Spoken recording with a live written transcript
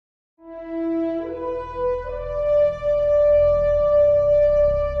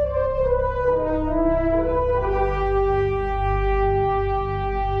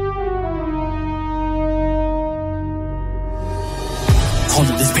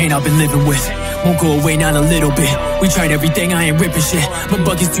pain I've been living with won't go away, not a little bit. We tried everything, I ain't ripping shit. My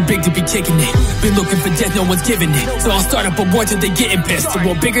bucket's too big to be kicking it. Been looking for death, no one's giving it. So I'll start up a war till they getting pissed. A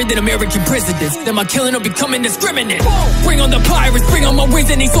war bigger than American presidents. Then my killing will become indiscriminate. Bring on the pirates, bring on my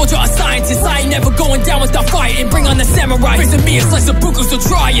wings, any soldier or scientist. I ain't never going down without fighting. Bring on the samurai, raising me a slice of buku, so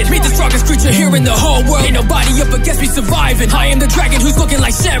try it. Meet the strongest creature here in the whole world. Ain't nobody up against me surviving. I am the dragon who's looking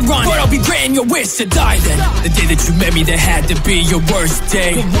like Shenron, but I'll be granting your wish to die then. The day that you met me, that had to be your worst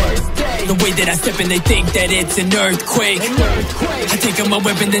day. The way that I step in, they think that it's an earthquake. I take out my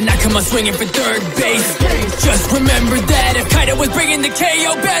weapon, then I come out swinging for third base. Just remember that if Kaido was bringing the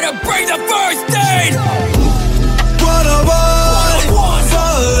KO, better bring the first aid. 101,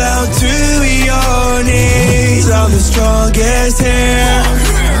 fall down to your knees. I'm the strongest here.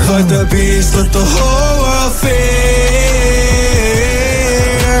 Fight the beast, let the whole world fear.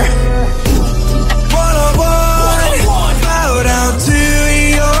 101, bow down to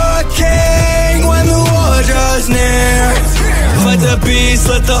your king when the war draws near. Fight the beast,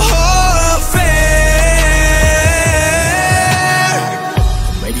 let the whole world fear.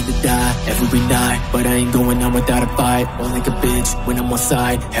 I'm ready to die every night, but I ain't going on without a fight. Won't like a bitch when I'm on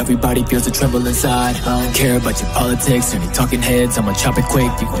side. Everybody feels a tremble inside. I don't care about your politics or any talking heads. I'ma chop it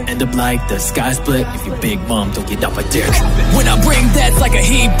quick, you gon' end up like the sky split if your big mom don't get off my dick. When I bring that's like a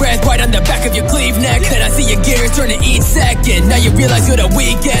heat breath right on the back of your cleave neck. Then I see your gears turn to each second. Now you realize you're the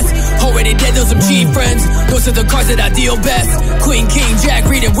weakest. Already dead, those some cheap friends. Those are the cards that I deal best. Queen, king, jack,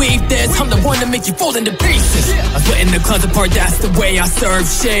 read and weave this. I'm the one to make you fold into pieces. I'm splitting the clouds apart, that's the way I serve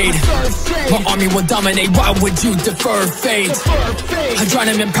shade. My army will dominate, why would you defer fate? I drown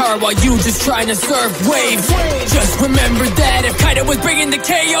him in power while you just trying to surf waves. Just remember that if Kaido was bringing the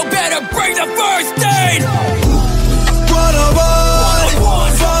KO, better bring the first aid.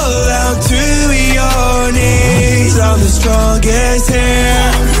 101, fall down to your knees. I'm the strongest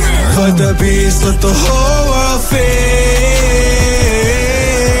here. Fight the beast, let the whole world fear.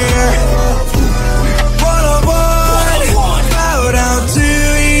 101, bow down to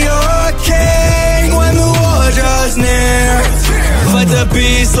your king when the war draws near. Fight the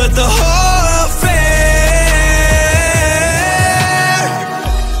beast, let the whole world fear.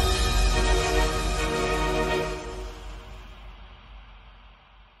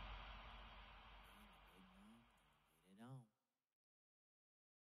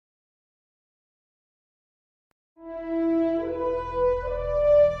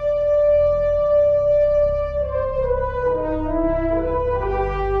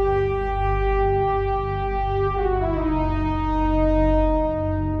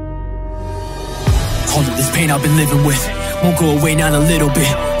 All of this pain I've been living with won't go away, not a little bit.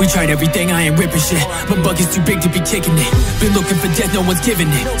 We tried everything, I ain't ripping shit. My bucket's too big to be kicking it. Been looking for death, no one's giving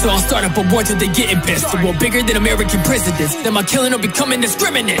it. So I'll start up a war till they getting pissed. A war bigger than American presidents. Then my killing will become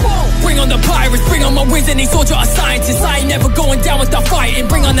indiscriminate. Bring on the pirates, bring on my wings, any soldier or scientist. I ain't never going down without fighting.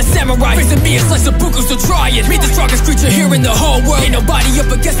 Bring on the samurai, raising me a slice of buku, so try it. Meet the strongest creature here in the whole world. Ain't nobody up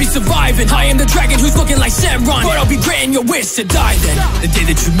against me surviving. I am the dragon who's looking like Shenron, but I'll be granting your wish to die then. The day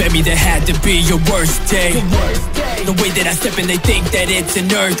that you met me, that had to be your worst day. The way that I step in, they think that it's an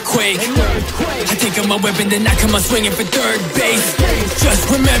earthquake. I take out my weapon, then I come out swinging for third base. Just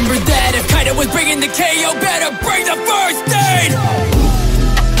remember that if Kaido was bringing the KO, better bring the first aid.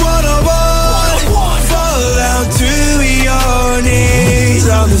 101, fall down to your knees.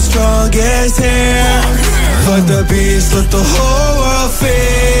 I'm the strongest here. Fight the beast, let the whole world fear.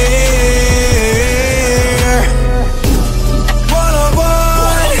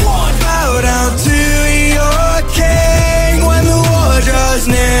 101, bow down to your king when the war draws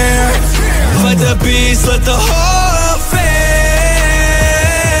near. Fight the beast, let the whole world fear.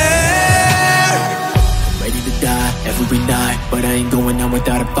 I'm ready to die every night, but I ain't going on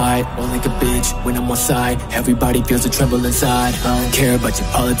without a fight. Won't like a bitch when I'm on side. Everybody feels a tremble inside. I don't care about your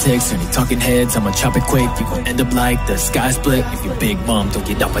politics or any talking heads. I'ma chop it quick, you gon' end up like the sky split if your big mom don't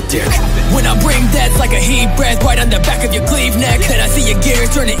get off my dick. When I bring that's like a heat breath right on the back of your cleave neck. Then I see your gears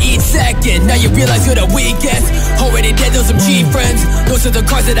turn to each second. Now you realize you're the weakest. Already dead, those some cheap friends. Those are the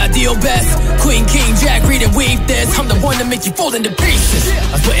cards that I deal best. Queen, king, jack, read and weave this. I'm the one to make you fold into pieces.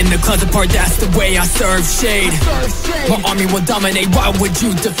 I'm splitting the clouds apart, that's the way I serve shade. My army will dominate, why would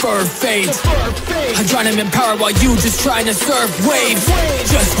you defer fate? I drown him in power while you just trying to surf waves.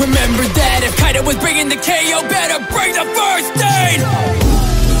 Just remember that if Kaido was bringing the KO, better bring the first aid.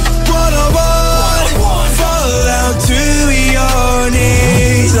 101, fall down to your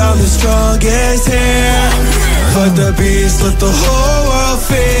knees. I'm the strongest here. Fight the beast, let the whole world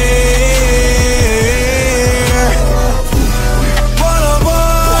fear.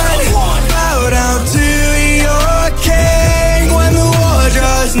 101, bow down to your king when the war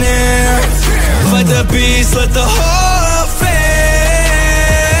draws the beast, let the whole affair.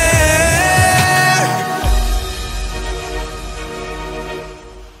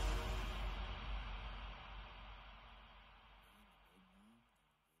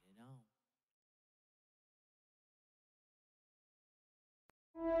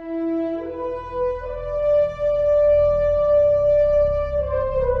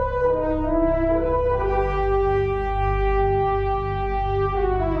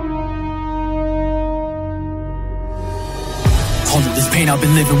 All of this pain I've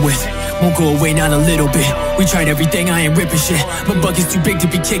been living with won't go away, not a little bit. We tried everything, I ain't ripping shit. My bucket's too big to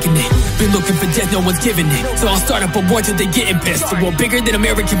be kicking it. Been looking for death, no one's giving it. So I'll start up a war till they getting pissed. A war bigger than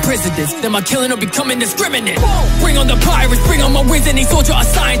American presidents. Then my killing will become indiscriminate. Bring on the pirates, bring on my wizard, any soldier or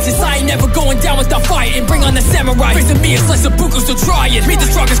scientist. I ain't never going down without fighting. Bring on the samurai, facing me it's less a buku, so try it. Me the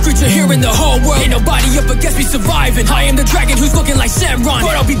strongest creature here in the whole world. Ain't nobody up against me surviving. I am the dragon who's looking like Shenron,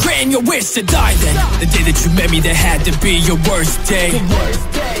 but I'll be granting your wish to die then. The day that you met me, that had to be your worst day.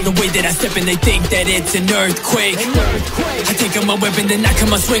 The way that I step in, they think that it's an earthquake. I take out my weapon, then I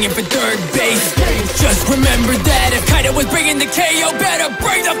come out swinging for third base. Just remember that if Kaido was bringing the KO, better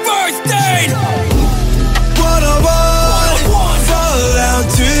bring the first aid. One-on-one, fall down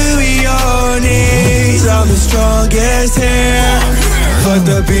to your knees. I'm the strongest here. Let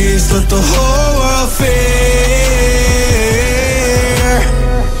the beast, let the whole world fear.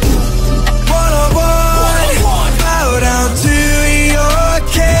 One-on-one, bow down to your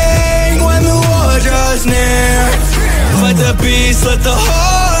king when the war draws near. Let the beast, let the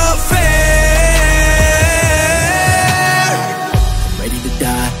whole affair. I'm ready to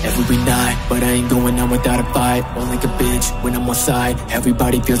die every night, but I ain't going out without a fight. Won't like a bitch when I'm on side.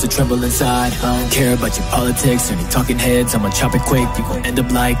 Everybody feels a tremble inside. I don't care about your politics or any talking heads. I'ma chop it quick, you gon' end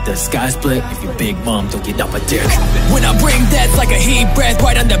up like the sky split. If your big mom don't get off my dick. When I bring death like a heat breath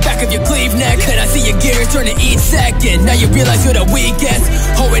right on the back of your cleave neck. Then I see your gears turning each second. Now you realize you're the weakest.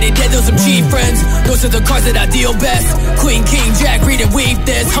 Already dead, those some cheap friends. Those are the cards that I deal best. Queen, king, jack, read and weave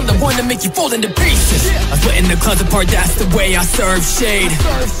this. I'm the one to make you fold into pieces. I'm splitting the clouds apart, that's the way I serve shade.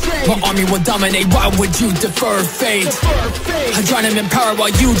 My army will dominate, why would you defer fate? I drown him in power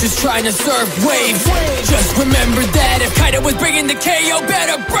while you just trying to surf waves. Just remember that if Kaido was bringing the KO,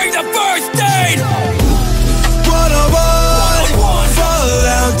 better bring the first aid. One-on-one, fall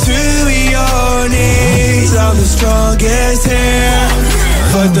down to your knees. I'm the strongest here.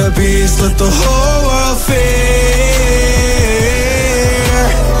 Let the beast, let the whole world fear.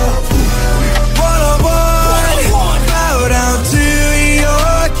 One-on-one, bow down to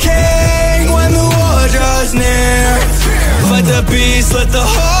your king when the war draws near. Let the beast, let the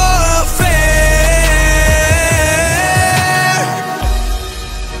whole affair.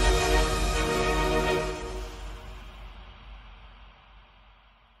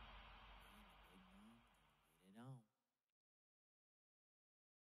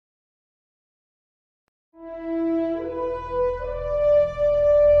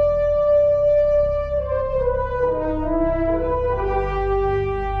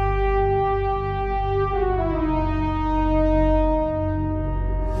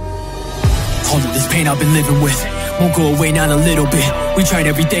 All of this pain I've been living with won't go away, not a little bit. We tried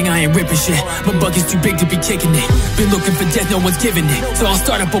everything, I ain't ripping shit. My bucket's too big to be kicking it. Been looking for death, no one's giving it. So I'll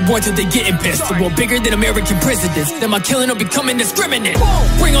start up a war till they getting pissed. A war bigger than American presidents. Then my killing will become indiscriminate.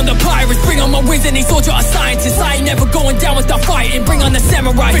 Bring on the pirates, bring on my wizard, any soldier or scientist. I ain't never going down without fighting. Bring on the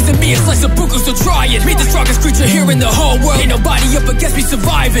samurai, facing me it's less a buku, so try it. Me the strongest creature here in the whole world. Ain't nobody up against me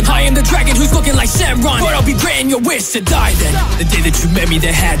surviving. I am the dragon who's looking like Shenron, but I'll be granting your wish to die then. The day that you met me,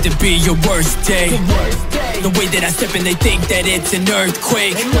 that had to be your worst day. The way that I step in, they think that it's an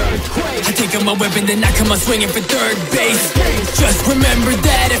earthquake. I take out my weapon, then I come out swinging for third base. Just remember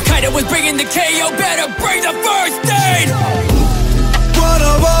that if Kaido was bringing the KO, better bring the first aid.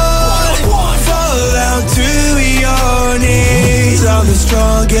 One-on-one, fall down to your knees. I'm the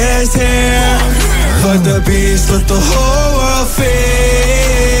strongest here. Let the beast, let the whole world fear.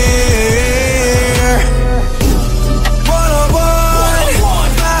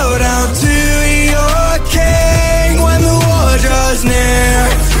 One-on-one, bow down to your king when the war draws near.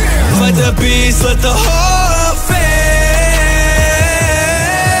 Let the beast, let the whole affair.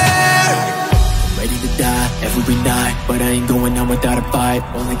 I'm ready to die every night, but I ain't going out without a fight.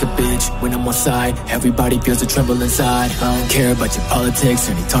 Won't like a bitch when I'm on side. Everybody feels a tremble inside. I don't care about your politics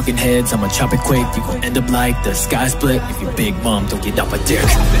or any talking heads. I'ma chop it quick, you gon' end up like the sky split. If your big mom don't get off my dick.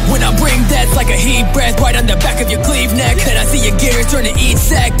 When I bring death like a heat breath right on the back of your cleave neck. Then I see your gears turning each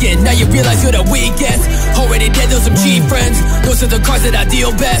second. Now you realize you're the weakest. Already dead, those some cheap friends. Those are the cards that I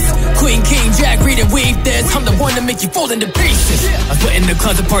deal best. Queen, king, jack, read and weave this. I'm the one to make you fold into pieces. I'm splitting the the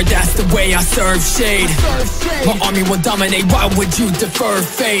clouds apart, that's the way I serve shade. My army will dominate, why would you defer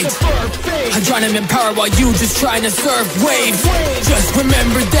fate? I drown him in power while you just trying to surf waves. Just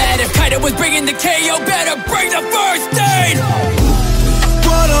remember that if Kaido was bringing the KO, better bring the first aid.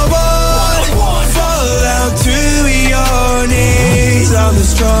 101, fall down to your knees. I'm the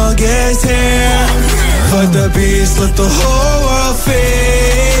strongest here. Fight the beast, let the whole world fear.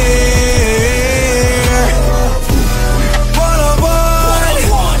 101,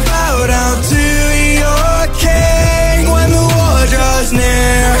 bow down to your king when the war draws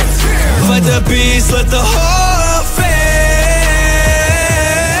near. Fight the beast, let the whole world fear.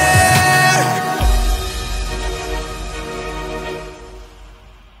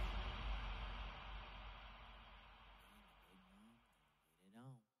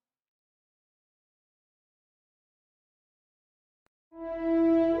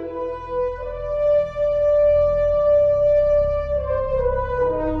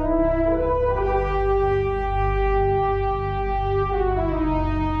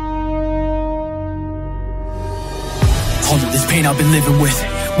 All of this pain I've been living with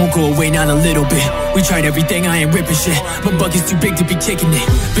won't go away, not a little bit. We tried everything, I ain't ripping shit. My bucket's too big to be kicking it.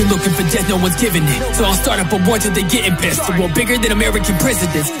 Been looking for death, no one's giving it. So I'll start up a war till they getting pissed. A war bigger than American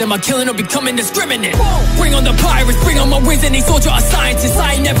presidents. Then my killing will become indiscriminate. Bring on the pirates, bring on my wings, any soldier or scientist.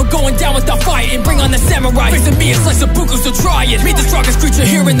 I ain't never going down without fighting. Bring on the samurai, facing me, it's like Sabuku, so try it. Meet the strongest creature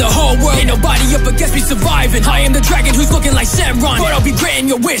here in the whole world. Ain't nobody up against me surviving. I am the dragon who's looking like Shenron, but I'll be granting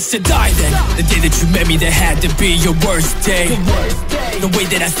your wish to die then. The day that you met me, that had to be your worst day. The way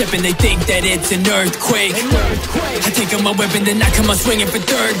that I step in, they think that it's an earthquake. I take out my weapon, then I come out swinging for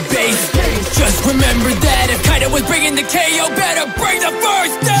third base. Just remember that if Kaido was bringing the KO, better bring the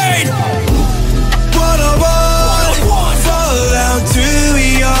first aid. 101, fall down to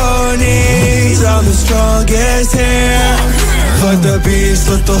your knees. I'm the strongest here. Fight the beast,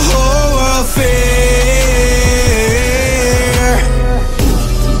 let the whole world fear.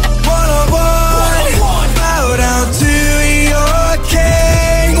 101, bow down to your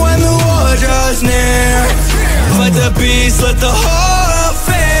king when the war draws near. Fight the beast, let the whole world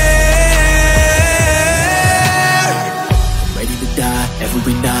fear. I'm ready to die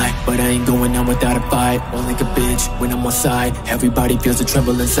every night, but I ain't going out without a fight. Won't like a bitch when I'm on side. Everybody feels a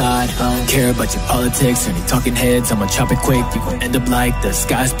tremble inside. I don't care about your politics or any talking heads. I'ma chop it quick, you gon' end up like the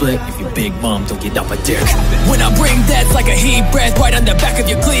sky split. If your big mom don't get off my dick. When I bring that's like a heat breath right on the back of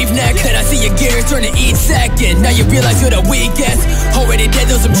your cleave neck. Then I see your gears turn to each second. Now you realize you're the weakest. Already dead,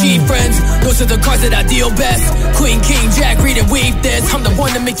 those some cheap friends. Those are the cards that I deal best. Queen, king, jack, read and weave this. I'm the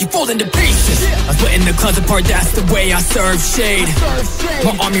one that make you fall into pieces. I'm splitting the clouds apart, that's the way I serve shade.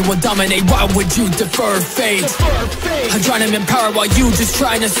 My army will dominate, why would you defer fate? I drown him in power while you just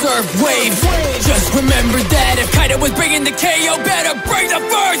trying to surf waves. Just remember that if Kaido was bringing the KO, better bring the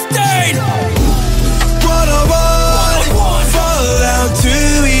first aid. 101, fall down to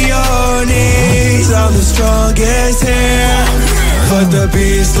your knees. I'm the strongest here. Fight the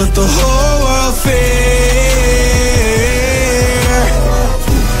beast, let the whole world fear.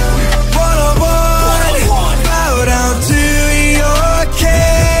 101, bow down to your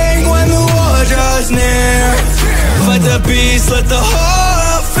king when the war draws near. Fight the beast, let the whole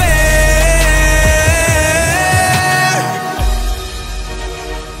world fear.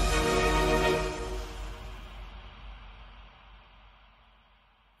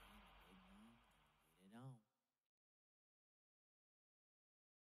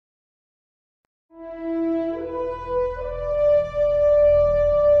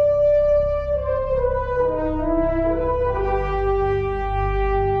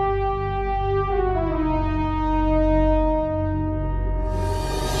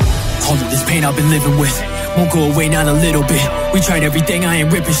 All of this pain I've been living with won't go away, not a little bit. We tried everything, I ain't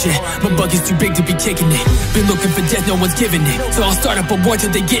ripping shit. My bucket's too big to be kicking it. Been looking for death, no one's giving it. So I'll start up a war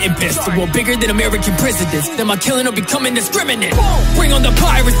till they getting pissed. A war bigger than American presidents. Then my killing will become indiscriminate. Bring on the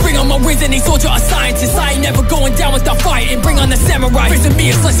pirates, bring on my wings, any soldier or scientist. I ain't never going down without fighting. Bring on the samurai, facing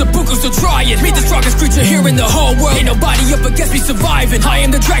me, it's like Sabuku, so try it. Meet the strongest creature here in the whole world. Ain't nobody up against me surviving. I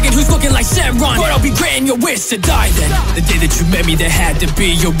am the dragon who's looking like Shenron, but I'll be granting your wish to die then. The day that you met me, that had to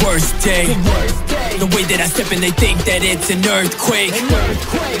be your worst day. The way that I step in, they think that it's an earthquake.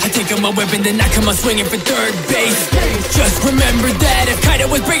 I take out my weapon, then I come out swinging for third base. Just remember that if Kaido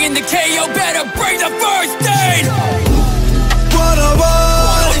was bringing the KO, better bring the first aid. 101,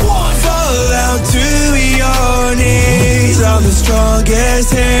 fall down to your knees. I'm the strongest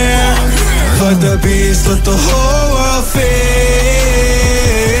here. Fight the beast, let the whole world fear.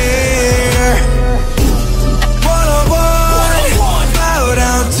 101, bow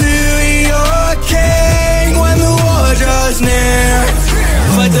down to your king when the war draws near.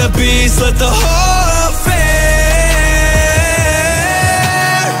 Fight the beast, let the whole fair.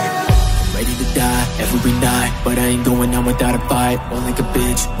 I'm ready to die every night, but I ain't going out without a fight. Won't like a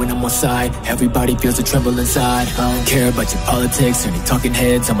bitch when I'm on side. Everybody feels a tremble inside. I don't care about your politics or any talking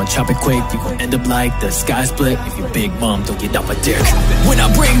heads. I'ma chop it quick, you gon' end up like the sky split. If your big mom don't get off my dick. When I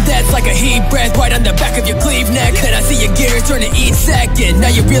bring that's like a heat breath right on the back of your cleave neck. Then I see your gears turn to each second. Now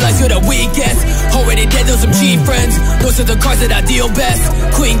you realize you're the weakest. Already dead, those some cheap friends. Those are the cards that I deal best.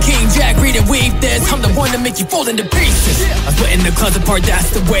 Queen, king, jack, read and weave this. I'm the one to make you fold into pieces. I'm splitting the closet apart, that's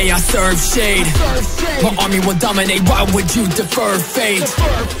the way I serve shade. My army will dominate, why would you defer fate?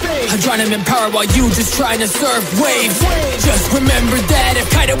 I drown him in power while you just trying to surf waves. Just remember that if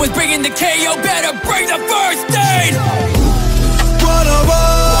Kaido was bringing the KO, better bring the first aid. 101,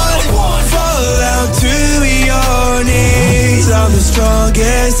 fall down to your knees. I'm the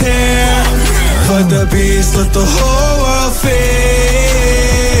strongest here. Fight the beast, let the whole world fear.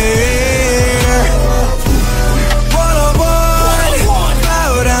 101,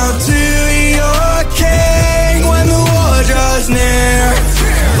 bow down to your king when the war draws near.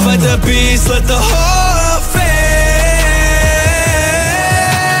 Fight the beast, let the whole fair.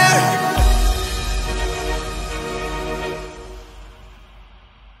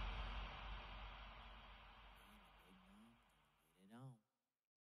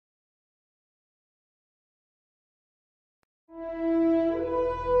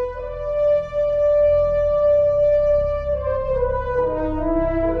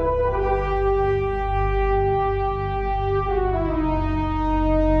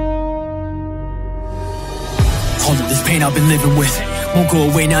 All of this pain I've been living with won't go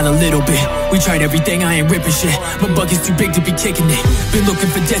away, not a little bit. We tried everything, I ain't ripping shit. My bucket's too big to be kicking it. Been looking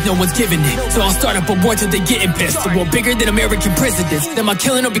for death, no one's giving it. So I'll start up a war till they getting pissed. A war bigger than American presidents. Then my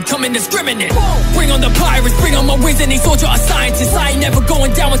killing will become indiscriminate. Bring on the pirates, bring on my wings, any soldier or scientist. I ain't never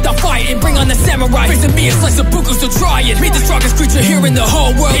going down without fighting. Bring on the samurai, facing me a slice of buku, so try it. Meet the strongest creature here in the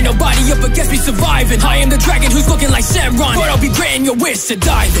whole world. Ain't nobody up against me surviving. I am the dragon who's looking like Shenron, but I'll be granting your wish to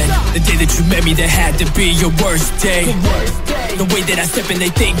die then. The day that you met me, that had to be your worst day. The way that I step in, they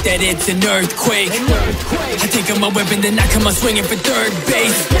think that it's an earthquake. I take out my weapon, then I come out swinging for third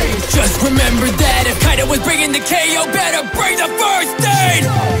base. Just remember that if Kaido was bringing the KO, better bring the first aid.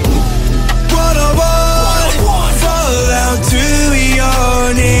 101, fall down to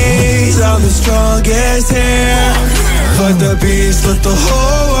your knees. I'm the strongest here. Fight the beast, let the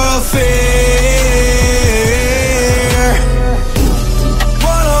whole world fear.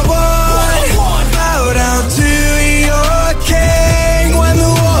 101, bow down to your king when the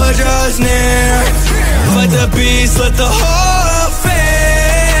war draws near. Fight the beast, let the whole fair.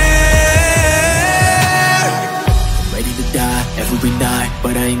 I'm ready to die every night,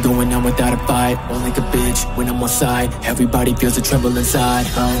 but I ain't going out without a fight. Won't like a bitch when I'm on side. Everybody feels a tremble inside.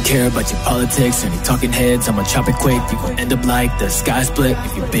 I don't care about your politics or any talking heads. I'ma chop it quick, you gon' end up like the sky split.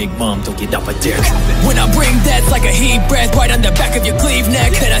 If your big mom don't get off my dick. When I bring that's like a heat breath right on the back of your cleave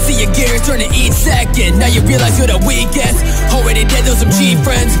neck. Then I see your gears turn to each second. Now you realize you're the weakest. Already dead, those some cheap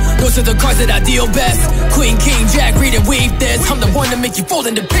friends. Those are the cards that I deal best. Queen, king, jack, read and weave this. I'm the one to make you fold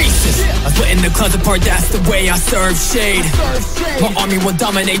into pieces. I'm splitting the closet apart, that's the way I serve shade. My army will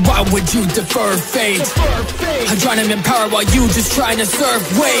dominate, why would you defer fate? I drown him in power while you just trying to surf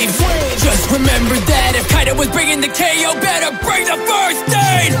waves. Just remember that if Kaido was bringing the KO, better bring the first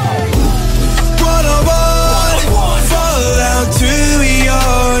aid. 101, fall down to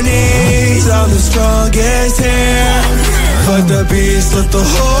your knees. I'm the strongest here. Fight the beast, let the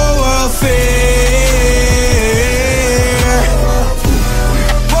whole world fear.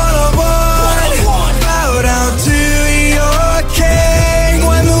 101, bow down to your king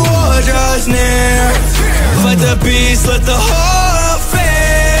when the war draws near. Fight the beast, let the whole fair.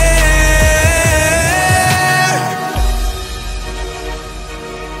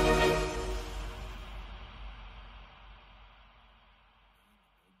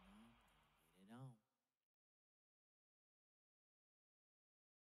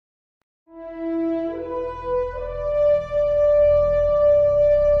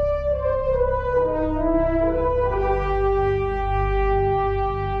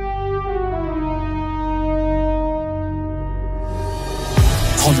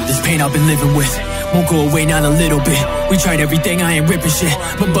 All of this pain I've been living with won't go away, not a little bit. We tried everything, I ain't ripping shit.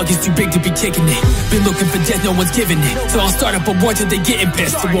 My bucket's too big to be kicking it. Been looking for death, no one's giving it. So I'll start up a war till they getting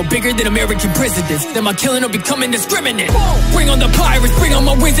pissed. A war bigger than American presidents. Then my killing will become indiscriminate. Bring on the pirates, bring on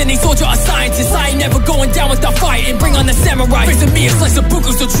my wings, any soldier or scientist. I ain't never going down without fighting. Bring on the samurai, facing me, it's like some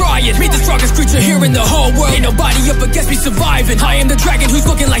buku, so try it. Me the strongest creature here in the whole world. Ain't nobody up against me surviving. I am the dragon who's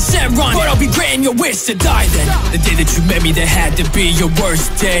looking like Shenron. But I'll be granting your wish to die then. The day that you met me, that had to be your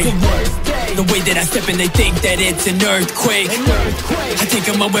worst day. The way that I step in, they think that it's an earthquake. I take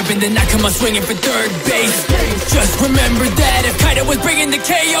out my weapon, then I come out swinging for third base. Just remember that if Kaido was bringing the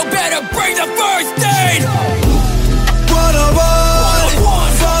KO, better bring the first aid. One-on-one,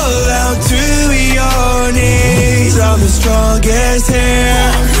 fall down to your knees. I'm the strongest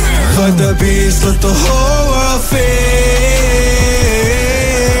here. Fuck the beast, let the whole world fear.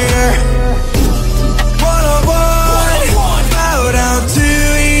 One-on-one, bow down to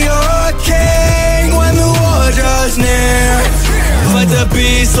your king when the war draws near. Fight the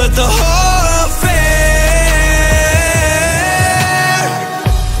beast, let the whole fear.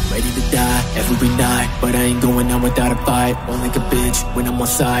 I'm ready to die every night, but I ain't going out without a fight. Won't like a bitch when I'm on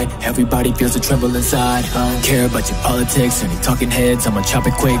side. Everybody feels a tremble inside. I don't care about your politics or any talking heads. I'ma chop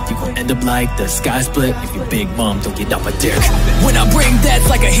it quick, you gon' end up like the sky split if your big mom don't get off my dick. When I bring that's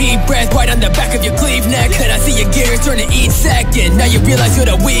like a heat breath right on the back of your cleave neck. Then I see your gears turning each second. Now you realize you're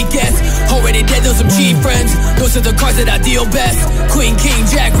the weakest. Already dead, those some cheap friends. Those are the cards that I deal best. Queen, king,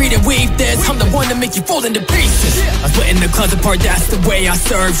 jack, read and weave this. I'm the one to make you fall into pieces. I split in the closet part, that's the way I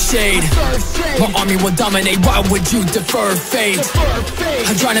serve shade. My army will dominate, why would you defer fate?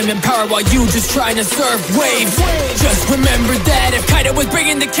 I drown him in power while you just trying to surf waves. Just remember that if Kaido was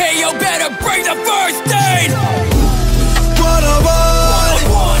bringing the KO, better bring the first aid. One-on-one,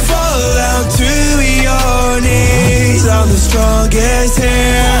 fall down to your knees. I'm the strongest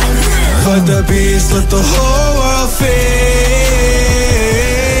here. Fuck the beast, let the whole world fear.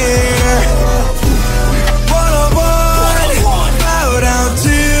 One-on-one, bow down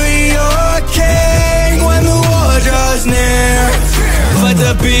to your king when the war draws near. Fight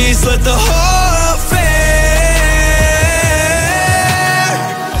the beast, let the whole fear.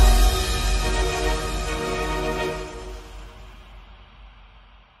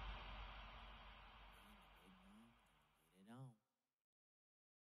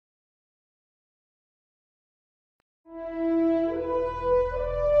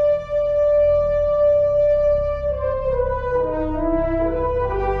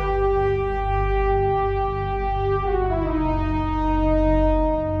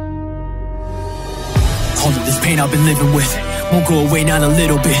 All of this pain I've been living with won't go away, not a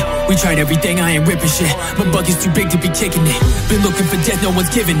little bit. We tried everything, I ain't ripping shit. My bucket's too big to be kicking it. Been looking for death, no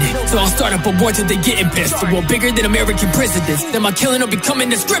one's giving it. So I'll start up a war till they getting pissed. A war bigger than American presidents. Then my killing will become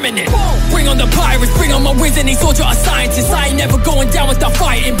indiscriminate. Bring on the pirates, bring on my wings, any soldier or scientist. I ain't never going down without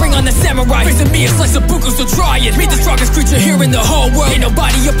fighting. Bring on the samurai, facing me, it's like some buku, so try it. Me the strongest creature here in the whole world. Ain't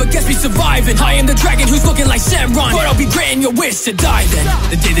nobody up against me surviving. I am the dragon who's looking like Shenron. But I'll be granting your wish to die then.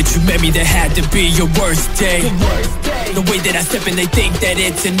 The day that you met me, that had to be your worst day. The way that I step in, they think that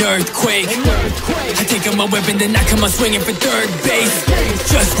it's an earthquake. I take out my weapon, then I come out swinging for third base.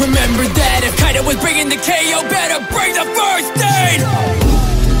 Just remember that if Kaido was bringing the KO, better bring the first aid.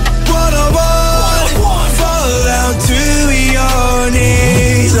 One-on-one, fall down to your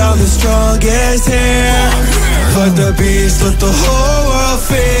knees. I'm the strongest here. Fuck the beast, let the whole world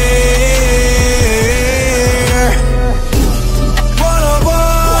fear.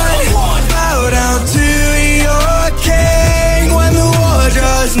 One-on-one, bow down to your king when the war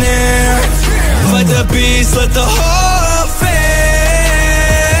draws near. Fight the beast, let the whole fear.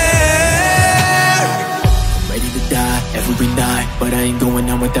 I'm ready to die every night, but I ain't going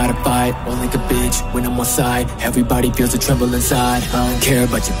out without a fight. Won't like a bitch when I'm on side. Everybody feels a tremble inside. I don't care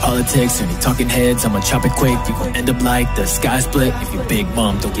about your politics or any talking heads. I'ma chop it quick, you gon' end up like the sky split if your big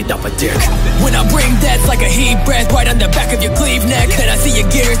mom don't get off my dick. When I bring that's like a heat breath right on the back of your cleave neck. Then I see your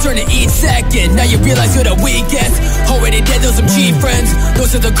gears turning each second. Now you realize you're the weakest. Already dead, those some cheap friends.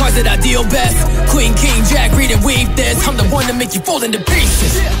 Those are the cards that I deal best. Queen, king, jack, read and weave this. I'm the one to make you fall into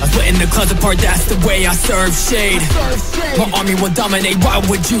pieces. I split in the closet part, that's the way I serve shade. My army will dominate, why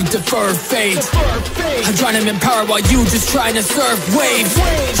would you defer fate? I drown him in power while you just trying to surf waves.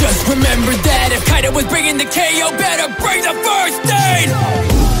 Just remember that if Kaido was bringing the KO, better bring the first aid.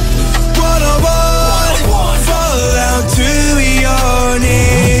 One-on-one, fall down to your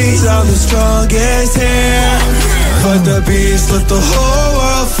knees. I'm the strongest here. Fuck the beast, let the whole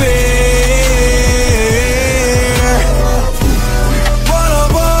world fear.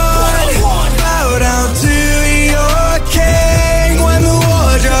 One-on-one, bow down to your king when the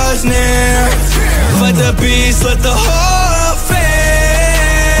war draws near. beast, let the whole affair.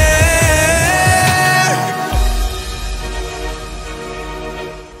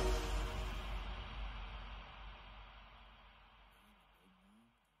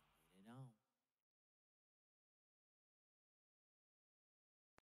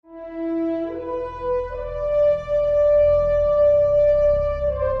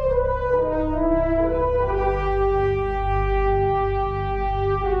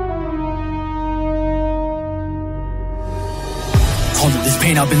 All of this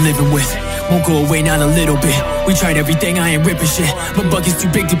pain I've been living with won't go away, not a little bit. We tried everything, I ain't ripping shit. My bucket's too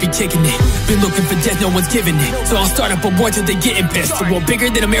big to be kicking it. Been looking for death, no one's giving it. So I'll start up a war till they getting pissed. A war bigger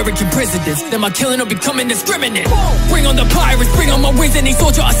than American presidents. Then my killing will become indiscriminate. Bring on the pirates, bring on my wings, any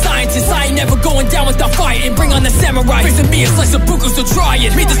soldier or scientist. I ain't never going down without fighting. Bring on the samurai, raising me a slice of buku, so try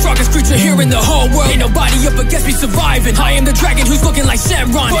it. Me the strongest creature here in the whole world. Ain't nobody up against me surviving. I am the dragon who's looking like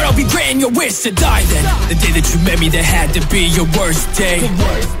Shenron, but I'll be granting your wish to die then. The day that you met me, that had to be your worst day.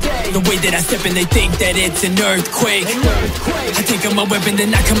 The way that I step in, they think that it's an earthquake. I take out my weapon,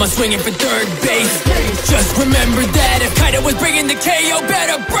 then I come out swinging for third base. Just remember that if Kaido was bringing the KO,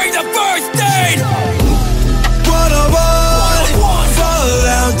 better bring the first aid. One-on-one, fall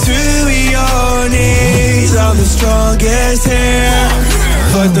down to your knees. I'm the strongest here.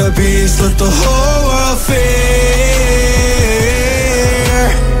 Fight the beast, let the whole world fear.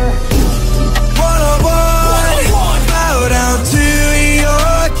 One-on-one, bow down to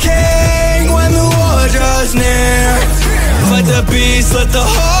your king when the war draws near. Fight the beast, let the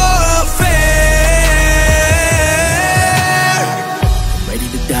whole fear. Ready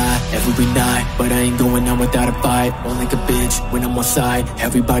to die every night, but I ain't going out without a fight. Won't like a bitch when I'm on side.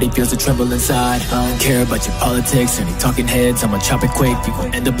 Everybody feels a tremble inside. I don't care about your politics, any talking heads. I'ma chop it quick, you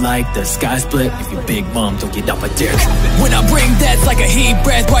gon' end up like the sky split. If your big mom don't get off my dick. When I bring that's like a heat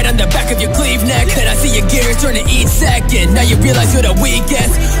breath right on the back of your cleave neck. Then I see your gears turn to each second. Now you realize you're the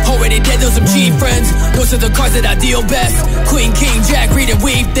weakest. Already dead, those some cheap friends. Those are the cards that I deal best. Queen, king, jack, read and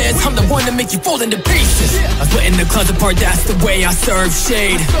weave this. I'm the one to make you fold into pieces. I split in the closet part, that's the way I serve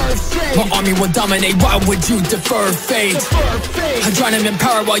shade. My army will dominate, why would you defer fate? I drown him in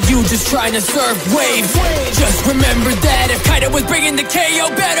power while you just trying to surf waves. Just remember that if Kaido was bringing the KO,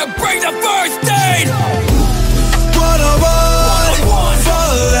 better bring the first aid. One-on-one,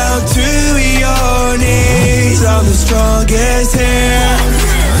 fall down to your knees. I'm the strongest here.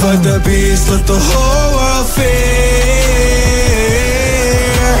 Fight the beast, let the whole world fear.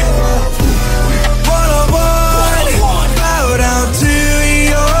 One-on-one, bow down to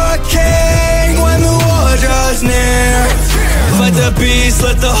your king when the war draws near. Fight the beast,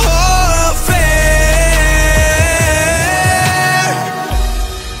 let the whole fear.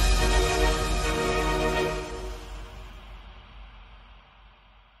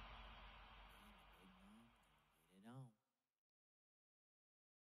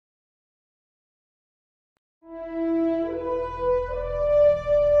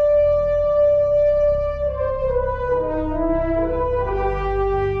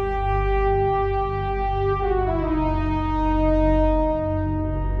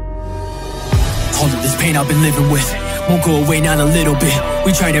 All of this pain I've been living with won't go away, not a little bit.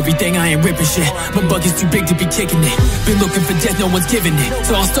 We tried everything, I ain't ripping shit. My bucket's too big to be kicking it. Been looking for death, no one's giving it.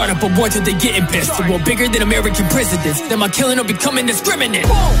 So I'll start up a war till they getting pissed. A war bigger than American presidents. Then my killing will become indiscriminate.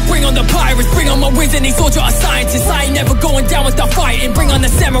 Bring on the pirates, bring on my wings, any soldier or scientist. I ain't never going down without fighting. Bring on the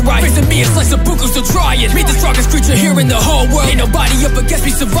samurai, raising me a slice of buku, so try it. Me the strongest creature here in the whole world. Ain't nobody up against me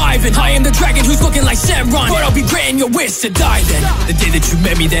surviving. I am the dragon who's looking like Shenron, but I'll be granting your wish to die then. The day that you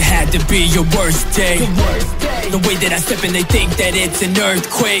met me, that had to be your worst day. The way that I step in, they think that it's an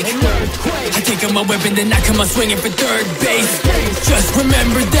earthquake. I take out my weapon, then I come out swinging for third base. Just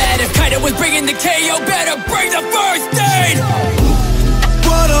remember that if Kaido was bringing the KO, better bring the first aid.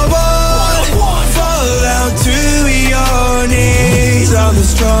 One-on-one, fall down to your knees. I'm the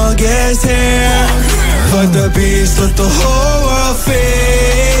strongest here. Fight the beast, let the whole world fear.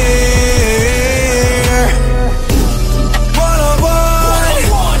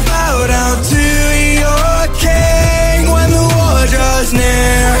 One-on-one, bow down to your king when the war draws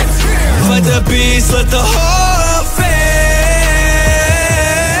near. Fight the beast, let the whole fear.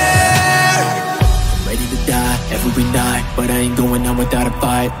 Ready to die every night, but I ain't going out without a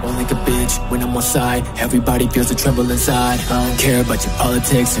fight. fight, won't like a bitch when I'm on side. Everybody feels a tremble inside. I don't care about your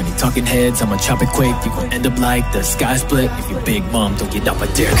politics or any talking heads. I'ma chop it quick, you gon' end up like the sky split if your big mom don't get off a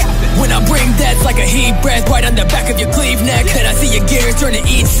dick. When I bring that's like a heat breath right on the back of your cleave neck. Then I see your gears turn to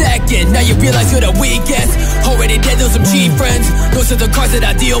each second. Now you realize you're the weakest. Already dead, those some cheap friends. Those are the cards that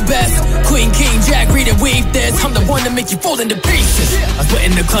I deal best. Queen, king, jack, read and weave this. I'm the one that make you fold into pieces. I'm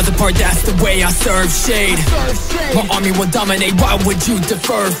splitting the clouds apart, that's the way I serve shade. My army will dominate, why would you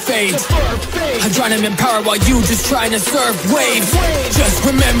defer fate? I drown him in power while you just trying to surf waves. Just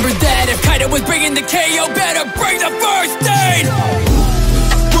remember that if Kaido was bringing the KO, better bring the first aid.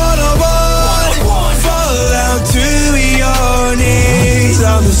 One-on-one, fall down to your knees.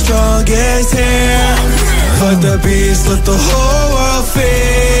 I'm the strongest here. Fuck the beast, let the whole world fear.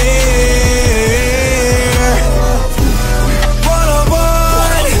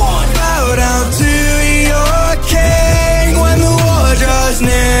 One-on-one, bow down to your king when the war draws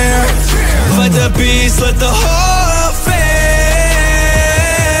near. Fuck the beast, let the whole world fear.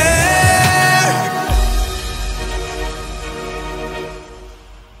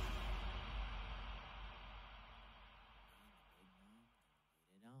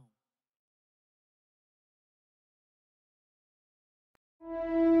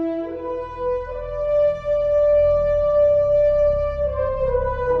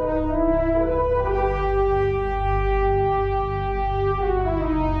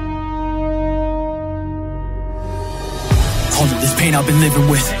 All of this pain I've been living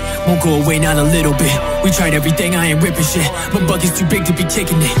with won't go away, not a little bit. We tried everything, I ain't ripping shit. My bucket's too big to be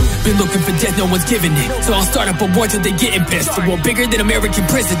kicking it. Been looking for death, no one's giving it. So I'll start up a war till they getting pissed. A war bigger than American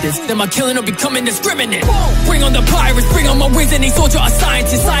presidents. Then my killing will become indiscriminate. Bring on the pirates, bring on my wings, any soldier or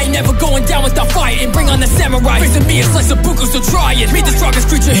scientist. I ain't never going down without fighting. Bring on the samurai, raising me a slice of buku, so try it. Meet the strongest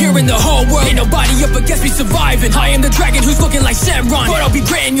creature here in the whole world. Ain't nobody up against me surviving. I am the dragon who's looking like Shenron, but I'll be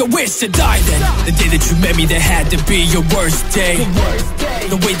granting your wish to die then. The day that you met me, that had to be your worst day.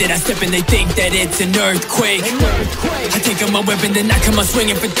 The way that I step in, they think that it's an earthquake. I take out my weapon, then I come out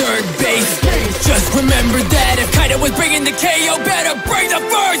swinging for third base. Just remember that if Kaido was bringing the KO, better bring the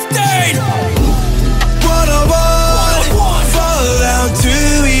first aid. One-on-one, fall down to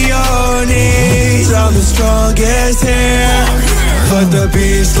your knees. I'm the strongest here. Fuck the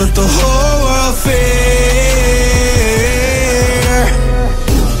beast, let the whole world fear.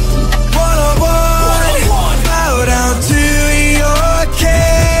 One-on-one, bow down to your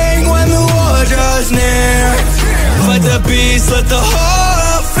king when the war draws near. Fight the beast, let the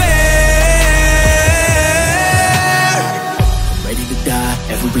whole fear. I'm ready to die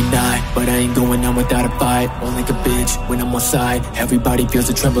every night, but I ain't going out without a fight. Won't like a bitch when I'm on side. Everybody feels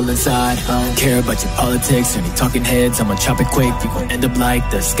a tremble inside. I don't care about your politics or any talking heads. I'ma chop it quick, you gon' end up like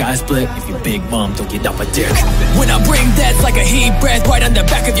the sky split if your big mom don't get off a dick. When I bring that's like a heat breath right on the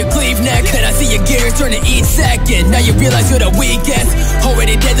back of your cleave neck. Then I see your gears turn to each second. Now you realize you're the weakest.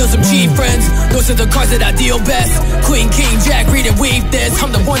 Already dead, those some cheap friends. Those are the cards that I deal best. Queen, king, jack, read and weave this.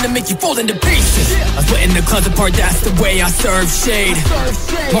 I'm the one that make you fold into pieces. I'm splitting the clouds apart, that's the way I serve shade.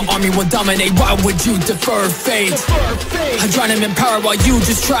 My army will dominate, why would you defer fate? I drown him in power while you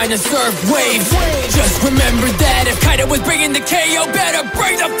just trying to surf waves. Just remember that if Kaido was bringing the KO, better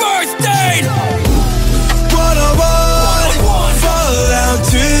bring the first aid. One-on-one, fall down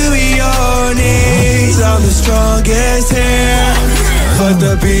to your knees. I'm the strongest here. Fuck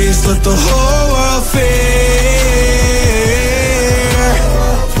the beast, let the whole world fear.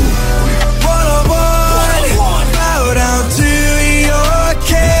 One-on-one, bow down to your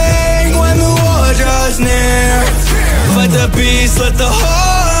king when the war draws near. Fight the beast, let the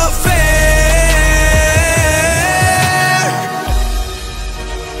whole fear.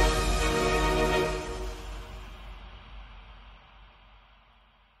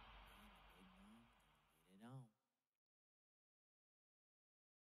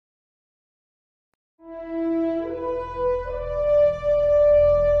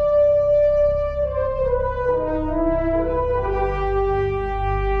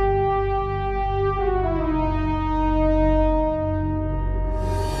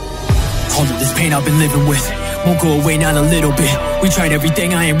 All of this pain I've been living with won't go away, not a little bit. We tried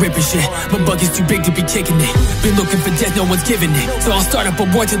everything, I ain't ripping shit. My bucket's too big to be kicking it. Been looking for death, no one's giving it. So I'll start up a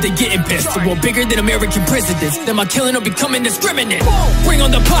war till they getting pissed. A war bigger than American presidents. Then my killing will become indiscriminate. Bring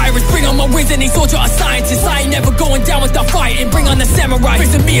on the pirates, bring on my wings, any soldier or scientist. I ain't never going down without fighting. Bring on the samurai,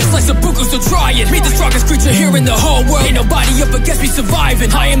 raising me a slice of buku, so try it. Meet the strongest creature here in the whole world. Ain't nobody up against me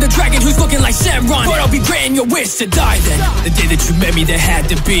surviving. I am the dragon who's looking like Shenron, but I'll be granting your wish to die then. The day that you met me, that had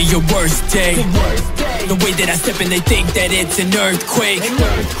to be your worst day. The way that I step in, they think that it's an earthquake. earthquake.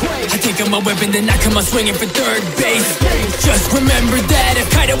 I take out my weapon, then I come out swinging for third base. Just remember that if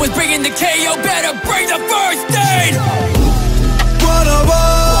Kaido was bringing the KO, better bring the first aid. 101,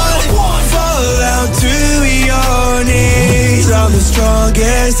 fall down to your knees. I'm the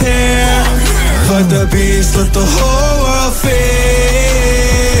strongest here. Fight the beast, let the whole world fear.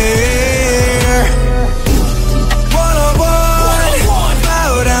 101,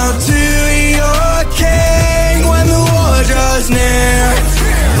 bow down to your king when the war draws near.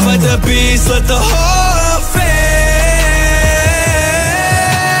 Fight the beast, let the whole world fear.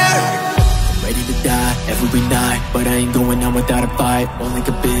 Every night, but I ain't going out without a fight. Won't like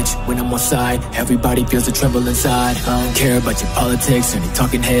a bitch when I'm on side. Everybody feels a tremble inside. I don't care about your politics or any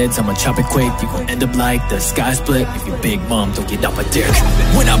talking heads. I'ma chop it quick, you gon' end up like the sky split if your big mom don't get off my dick.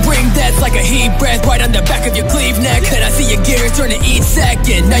 When I bring that's like a heat breath right on the back of your cleave neck. Then I see your gears turn to each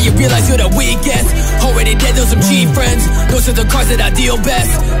second. Now you realize you're the weakest. Already dead, those some cheap friends. Those are the cards that I deal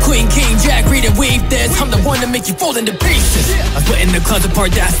best. Queen, king, jack, read and weave this. I'm the one to make you fold into pieces. I'm splitting the clouds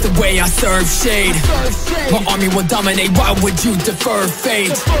apart, that's the way I serve shade. My army will dominate, why would you defer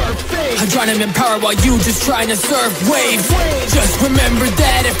fate? I drown him in power while you just trying to surf waves. Just remember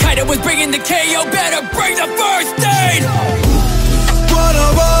that if Kaido was bringing the KO, better bring the first aid.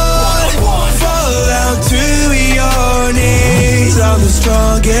 101, fall down to your knees. I'm the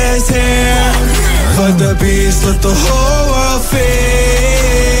strongest here. Fight the beast, let the whole world fear.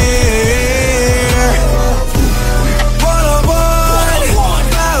 101,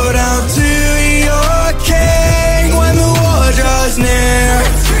 bow down to your king when the war draws near.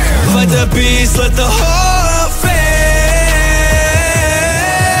 Fight the beast, let the whole world fear.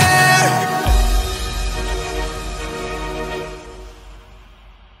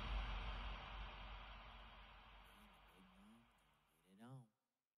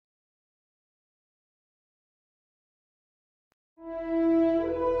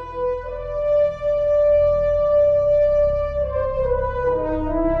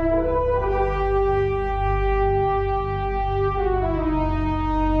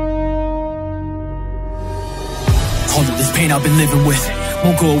 All of this pain I've been living with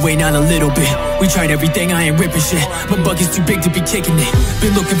won't go away, not a little bit. We tried everything, I ain't ripping shit. My bucket's too big to be kicking it.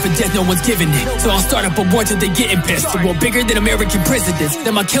 Been looking for death, no one's giving it. So I'll start up a war till they getting pissed. A war bigger than American presidents.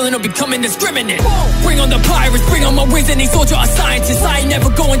 Then my killing will become indiscriminate. Bring on the pirates, bring on my wings, any soldier or scientist. I ain't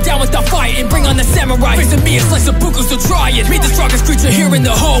never going down without fighting. Bring on the samurai, facing me, it's like a buku, so try it. Me the strongest creature here in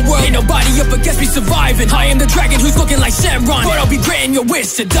the whole world. Ain't nobody up against me surviving. I am the dragon who's looking like Shenron, but I'll be granting your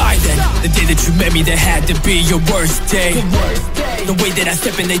wish to die then. The day that you met me, that had to be your worst day. The way that I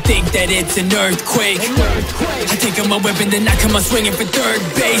step in, they think that it's an earthquake. I take out my weapon, then I come out swinging for third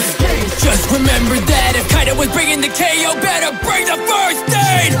base. Just remember that if Kaido was bringing the KO, better bring the first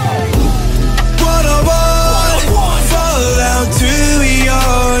aid. 101, fall down to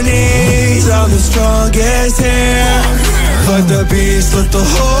your knees. I'm the strongest here. Fight the beast, let the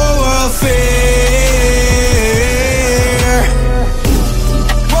whole world fear.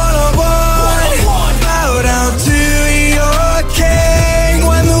 101, bow down to your king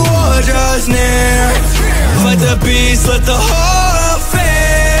when the war draws near. Fight the beast, let the whole world fear.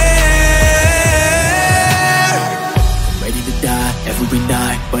 Ready to die every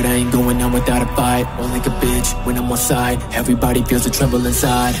night, but I ain't going out without a fight. Won't like a bitch when I'm on side. Everybody feels a tremble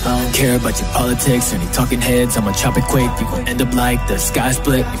inside. I don't care about your politics or any talking heads. I'ma chop it quick, you gon' end up like the sky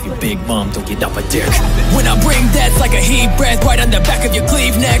split if your big mom don't get off my dick. When I bring that's like a heat breath right on the back of your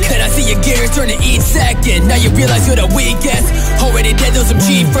cleave neck. Then I see your gears turn to each second. Now you realize you're the weakest. Already dead, those some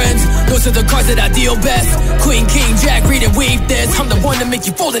cheap friends. Those are the cards that I deal best. Queen, king, jack, read and weave this. I'm the one to make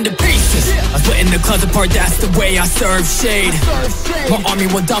you fold into pieces. I'm splitting the clouds apart, that's the way I serve shade. My army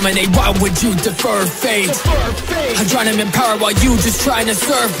will dominate, why would you defer fate? I drown him in power while you just trying to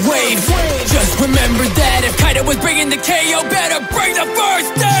surf waves. Just remember that if Kaido was bringing the KO, better bring the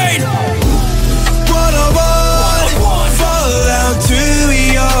first aid. 101, fall down to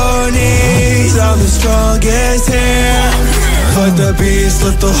your knees. I'm the strongest here. Fight the beast,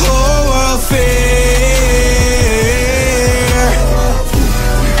 let the whole world fear.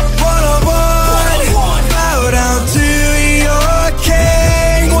 101, bow down to your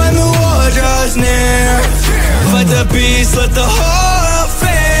king when the war draws near. Fight the beast, let the whole world fear.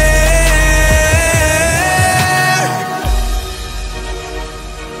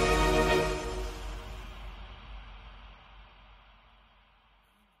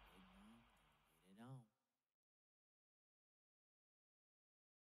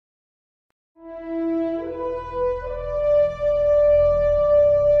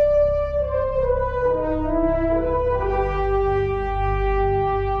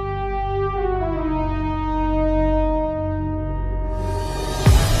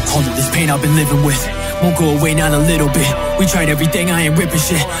 All of this pain I've been living with won't go away, not a little bit. We tried everything, I ain't ripping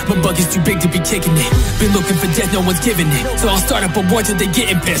shit. My bucket's too big to be kicking it. Been looking for death, no one's giving it. So I'll start up a war till they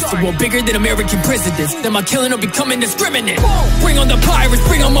getting pissed. A war bigger than American presidents. Then my killing will become indiscriminate. Bring on the pirates,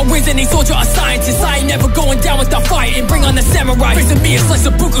 bring on my wings, any soldier or scientist. I ain't never going down without fighting. Bring on the samurai, facing me a slice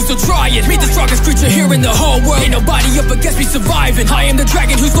of buku, so try it. Me the strongest creature here in the whole world. Ain't nobody up against me surviving. I am the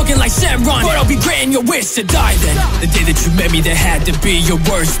dragon who's looking like Shenron, but I'll be granting your wish to die then. The day that you met me, that had to be your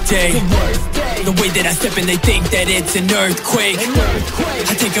worst day. The way that I step in, they think that it's an earthquake.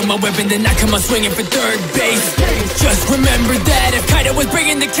 I take out my weapon, then I come out swinging for third base. Just remember that if Kaido was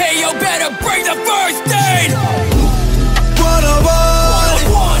bringing the KO, better bring the first aid. 101,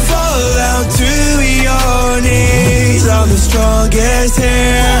 fall down to your knees. I'm the strongest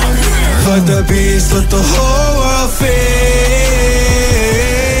here. Fuck the beast, let the whole world fear.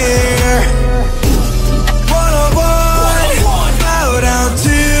 101, bow down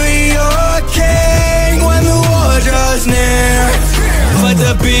to your king when the war draws near. Fight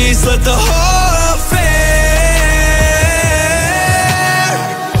the beast, let the whole fear.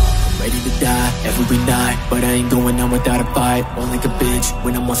 I'm ready to die every night, but I ain't going on without a fight. Won't like a bitch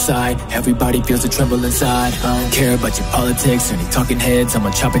when I'm on side. Everybody feels a tremble inside. I don't care about your politics or any talking heads.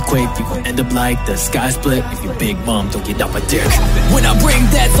 I'ma chop it quick, you gon' end up like the sky split if your big mom don't get off my dick. When I bring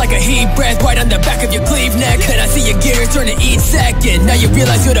that's like a heat breath right on the back of your cleave neck. Then I see your gears turning each second. Now you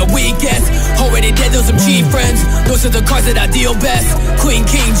realize you're the weakest. Already dead, those some cheap friends. Those are the cards that I deal best. Queen,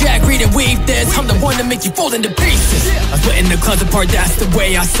 king, jack, read and weave this. I'm the one to make you fold into pieces. I'm splitting the clouds apart, that's the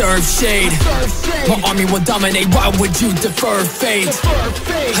way I serve shade. My army will dominate, why would you defer fate?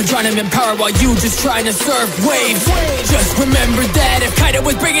 I drown him in power while you just trying to surf waves. Just remember that if Kaido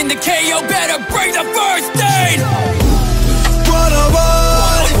was bringing the KO, better bring the first aid. 101,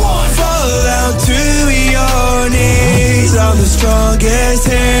 fall down to your knees. I'm the strongest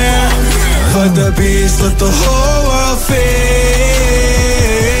here. Fuck the beast, let the whole world fear.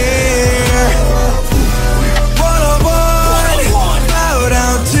 101, bow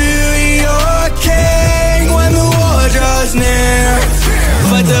down to your king when the war draws near.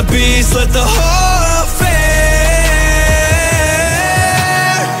 Fight the beast, let the whole fear.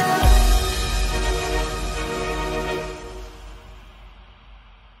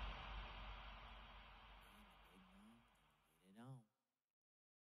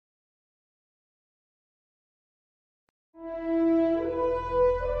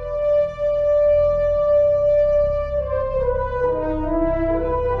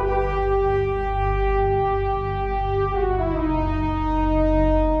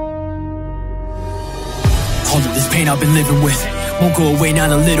 All of this pain I've been living with won't go away,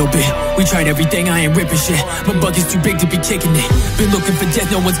 not a little bit. We tried everything, I ain't ripping shit. My bucket's too big to be kicking it. Been looking for death,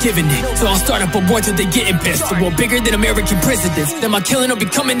 no one's giving it. So I'll start up a war till they getting pissed. A war bigger than American presidents. Then my killing will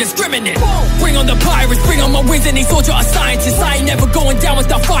become indiscriminate. Bring on the pirates, bring on my wings, any soldier or scientist. I ain't never going down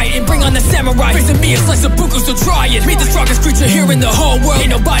without fighting. Bring on the samurai, facing me a slice of buku, so try it. Me the strongest creature here in the whole world.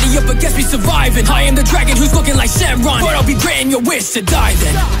 Ain't nobody up against me surviving. I am the dragon who's looking like Shenron, but I'll be granting your wish to die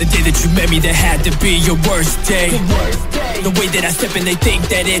then. The day that you met me, that had to be your worst day. The way that I step in, they think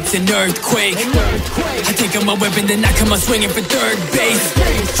that it's an earthquake. I take out my weapon, then I come out swinging for third base.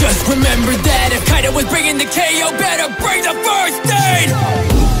 Just remember that if Kaido was bringing the KO, better bring the first aid.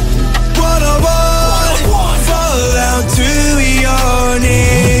 101, fall down to your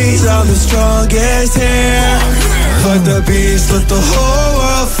knees. I'm the strongest here. Fuck the beast, let the whole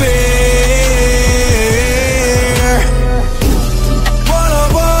world fear.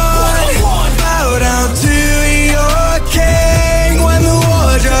 101, bow down to your king when the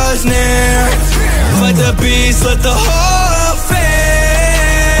war draws near. Fight the beast, let the whole fear.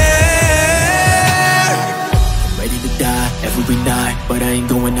 I'm ready to die every night, but I ain't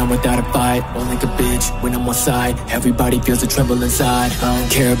going on without a fight. Won't like a bitch when I'm on side. Everybody feels a tremble inside. I don't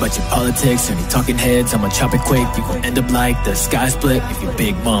care about your politics or any talking heads. I'ma chop it quick, you gon' end up like the sky split if your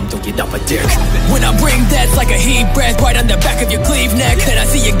big mom don't get off my dick. When I bring that's like a heat breath right on the back of your cleave neck. Then I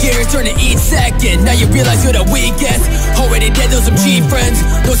see your gears turning each second. Now you realize you're the weakest. Already dead, those some cheap friends.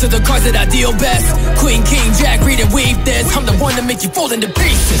 Those are the cards that I deal best. Queen, king, jack, read and weave this. I'm the one to make you fold into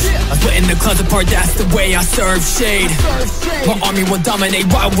pieces. I'm splitting the clouds apart, that's the way I serve shade. My army will dominate,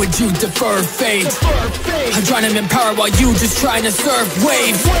 why would you defer fate? I drown him in power while you just trying to surf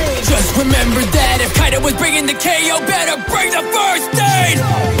waves. Just remember that if Kaido was bringing the KO, better bring the first aid.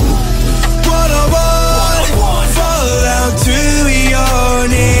 101, fall down to your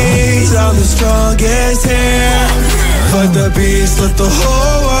knees. I'm the strongest here. Fuck the beast, let the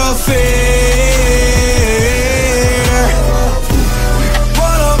whole world fear.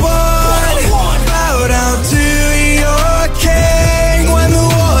 101, bow down to your king when the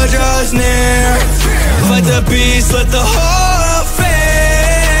war draws near. Fight the beast, let the whole affair.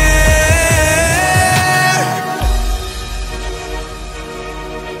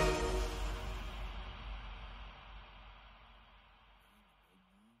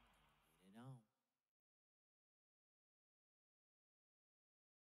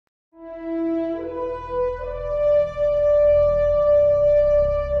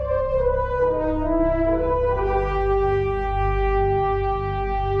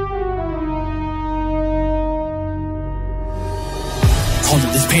 All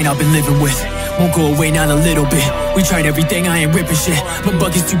of this pain I've been living with won't go away, not a little bit. We tried everything, I ain't ripping shit. My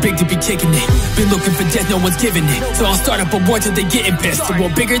bucket's too big to be kicking it. Been looking for death, no one's giving it. So I'll start up a war till they getting pissed. A war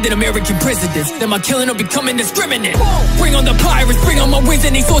bigger than American presidents. Then my killing will become indiscriminate. Bring on the pirates, bring on my wins,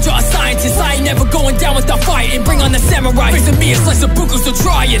 any soldier or scientist. I ain't never going down without fighting. Bring on the samurai, raising me a slice of buku, so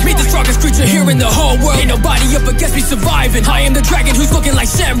try it. Be the strongest creature here in the whole world. Ain't nobody up against me surviving. I am the dragon who's looking like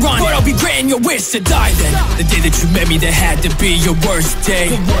Shenron, but I'll be granting your wish to die then. The day that you met me, that had to be your worst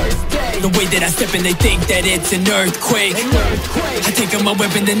day. The way that I step in, they think that it's an earthquake. I take out my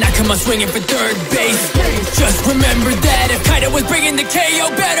weapon, then I come out swinging for third base. Just remember that if Kaido was bringing the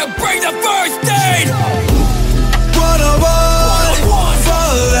KO, better bring the first aid. 101,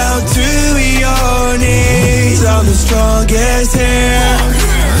 fall down to your knees. I'm the strongest here.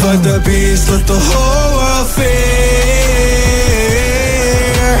 Fight the beast, let the whole world fear.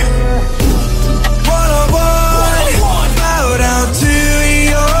 101, bow down to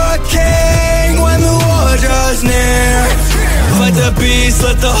your king when the war draws near. Fight the beast,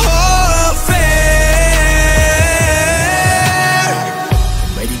 let the whole fear.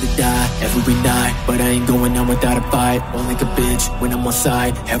 I'm ready to die every night, but I ain't going out without a fight. Won't like a bitch when I'm on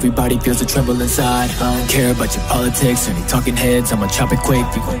side. Everybody feels a tremble inside. I don't care about your politics or any talking heads. I'ma chop it quick,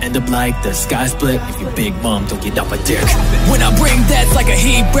 you gon' end up like the sky split. If your big mom don't get off my dick. When I bring that, it's like a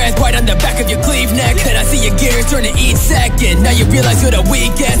heat breath right on the back of your cleave neck. Then I see your gears turn to each second. Now you realize you're the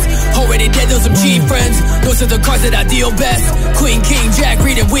weakest. Already dead, those some cheap friends. Those are the cards that I deal best. Queen, king, jack,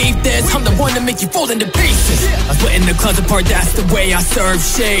 read and weave this. I'm the one to make you fold into pieces. I'm splitting the clouds apart, that's the way I serve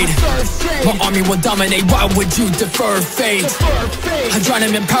shade. My army will dominate, why would you defer fate? I drown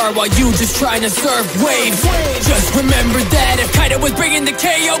him in power while you just trying to surf waves. Just remember that if Kaido was bringing the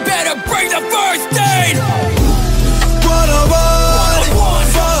KO, better bring the first aid. 101,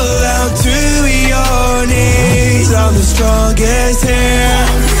 fall down to your knees. I'm the strongest here.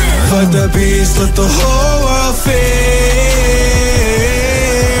 Fight the beast, let the whole world fear.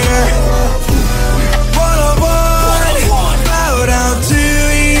 101, bow down to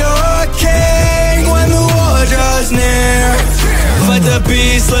your king when the war draws near. Fight the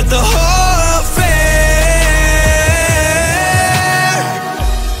beast, let the whole fear.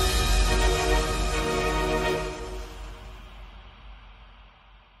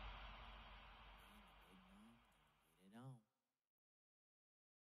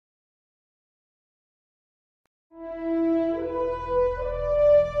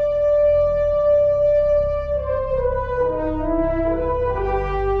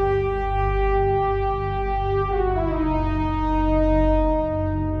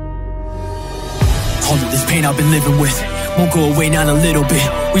 All of this pain I've been living with won't go away, not a little bit.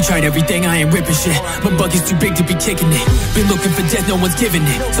 We tried everything, I ain't ripping shit. My bucket's too big to be kicking it. Been looking for death, no one's giving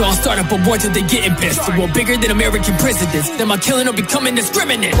it. So I'll start up a war till they getting pissed. A war bigger than American presidents. Then my killing will become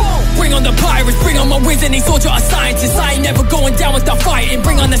indiscriminate. Bring on the pirates, bring on my wins, any soldier or scientist. I ain't never going down without fighting.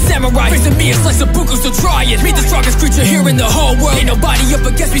 Bring on the samurai, raising me a slice of buku, so try it. Be the strongest creature here in the whole world. Ain't nobody up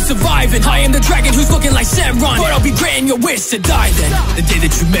against me surviving. I am the dragon who's looking like Shenron, but I'll be granting your wish to die then. The day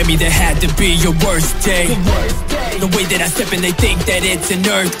that you met me, that had to be your worst day. The way that I step in, they think that it's an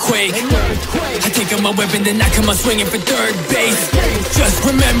earthquake. I take out my weapon, then I come out swinging for third base. Just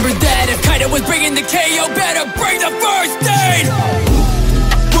remember that if Kaido was bringing the KO, better bring the first aid.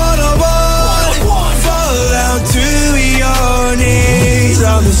 101, fall down to your knees.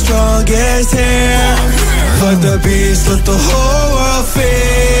 I'm the strongest here. Fight the beast, let the whole world fear.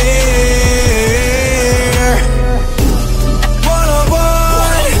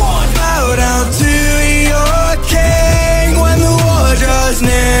 101, bow down to your king when the war draws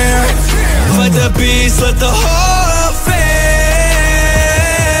near. Fight the beast, let the whole fear.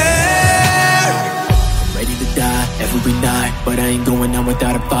 I'm ready to die every night, but I ain't going out down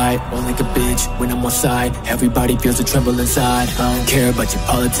without a fight. Won't like a bitch when I'm on side. Everybody feels a tremble inside. I don't care about your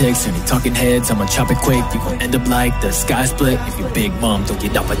politics or any talking heads. I'ma chop it quick, you gon' end up like the sky split. If your big mom don't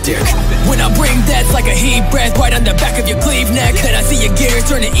get off my dick. When I bring that's like a heat breath right on the back of your cleave neck. Then I see your gears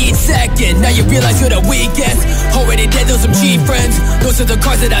turn to each second. Now you realize you're the weakest. Already dead, those some cheap friends. Those are the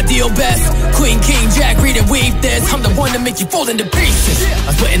cards that I deal best. Queen, king, jack, read and weave this. I'm the one that make you fold into pieces.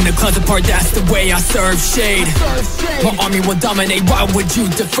 I'm splitting the closet apart, that's the way I serve shade. My army will dominate, why would you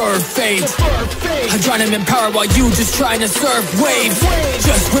defer fate? I drown him in power while you just trying to surf waves.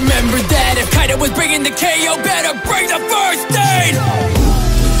 Just remember that if Kaido was bringing the KO, better bring the first aid.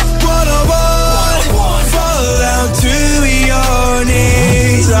 101, fall down to your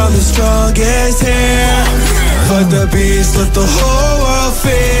knees. I'm the strongest here. Fuck the beast, let the whole world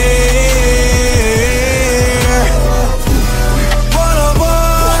fear.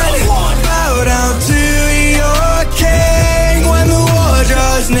 101, bow down to your king when the war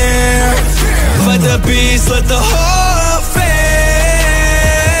draws near. Fuck the beast, let the whole world fear.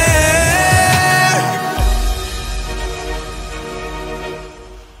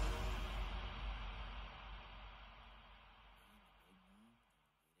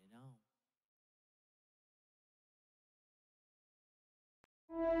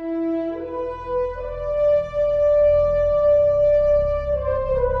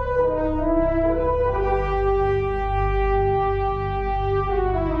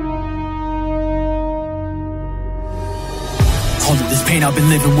 All of this pain I've been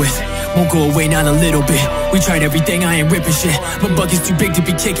living with won't go away, not a little bit. We tried everything, I ain't ripping shit. My bucket's too big to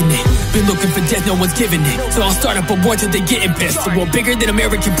be kicking it. Been looking for death, no one's giving it. So I'll start up a war till they getting pissed. A war bigger than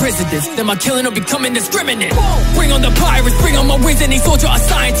American presidents. Then my killing will become indiscriminate. Bring on the pirates, bring on my wings, any soldier or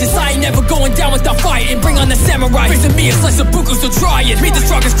scientist. I ain't never going down without fighting. Bring on the samurai, raising me a slice of buku, so try it. Meet the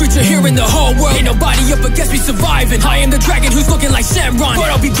strongest creature here in the whole world. Ain't nobody up against me surviving. I am the dragon who's looking like Shenron. But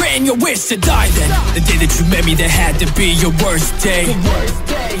I'll be granting your wish to die then. The day that you met me, that had to be your worst day.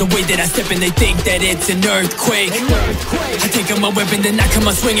 The way that I step in, they think that it's an earthquake. I take out my weapon, then I come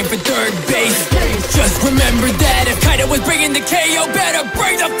out swinging for third base. Just remember that if Kaido was bringing the KO, better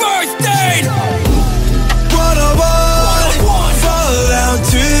bring the first aid. 101, fall down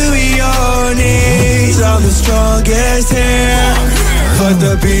to your knees. I'm the strongest here. Fuck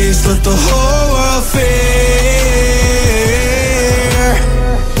the beast, let the whole world fear.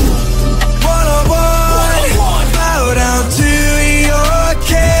 101, bow down to your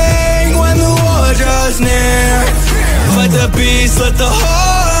king when the war draws near. Fuck the beast, let the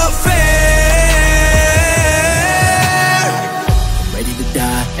whole world fear. I'm ready to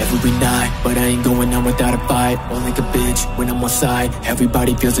die every night, but I ain't going out without a fight. Won't like a bitch when I'm on side.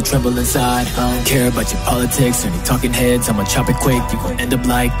 Everybody feels a tremble inside. I don't care about your politics or any talking heads. I'ma chop it quick, you gon' end up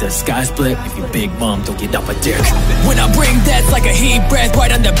like the sky split. If your big mom don't get off my dick. When I bring that's like a heat breath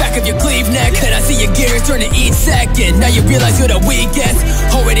right on the back of your cleave neck. Then I see your gears turn to each second. Now you realize you're the weakest.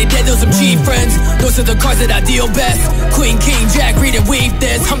 Already dead, those some cheap friends. Those are the cards that I deal best. Queen, king, jack, read and weave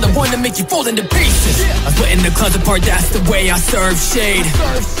this. I'm the one that make you fold into pieces. I'm splitting the closet apart, that's the way I serve shade.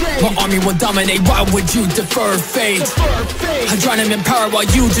 My army will dominate, why would you defer fate? I drown him in power while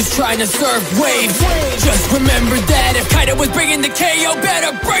you just trying to surf waves. Just remember that if Kaido was bringing the KO,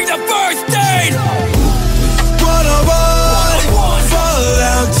 better bring the first aid. 101, fall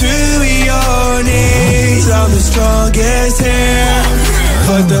down to your knees. I'm the strongest here.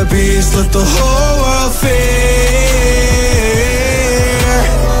 Fuck the beast, let the whole world fear.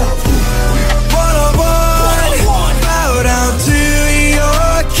 101, bow down to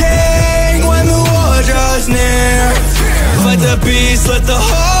your king when the war draws near. Fuck the beast, let the whole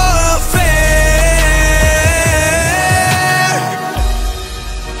world fear.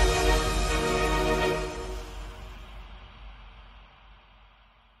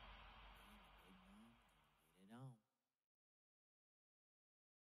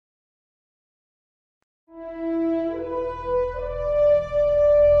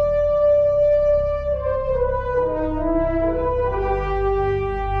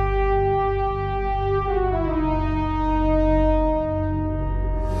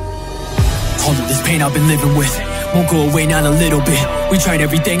 All of this pain I've been living with won't go away, not a little bit. We tried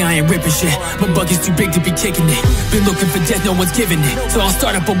everything, I ain't ripping shit. My bucket's too big to be kicking it. Been looking for death, no one's giving it. So I'll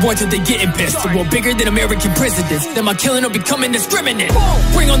start up a war till they getting pissed. A war bigger than American presidents. Then my killing will become indiscriminate.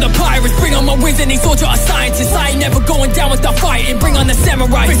 Bring on the pirates, bring on my wings, any soldier or scientist. I ain't never going down without fighting. Bring on the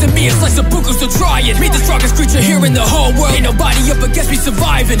samurai, raising me a slice of buku, so try it. Meet the strongest creature here in the whole world. Ain't nobody up against me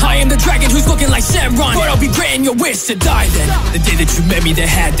surviving. I am the dragon who's looking like Shenron. But I'll be granting your wish to die then. The day that you met me, that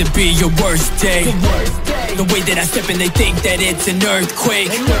had to be your worst day. The way that I I step and they think that it's an earthquake.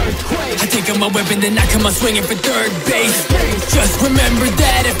 I take out my weapon, then I come out swinging for third base. Just remember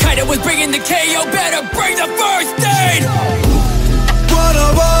that if Kaido was bringing the KO, better bring the first aid.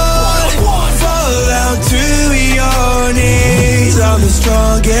 One-on-one, fall down to your knees. I'm the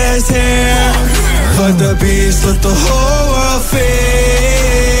strongest here. Fight the beast, let the whole world fear.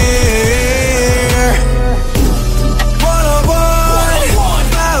 One-on-one,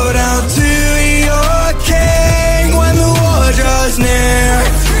 bow down to your king when the war draws near.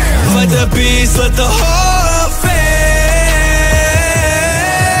 Fight the beast, let the whole world fear.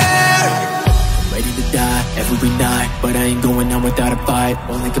 I'm ready to die every night, but I ain't going out without a fight.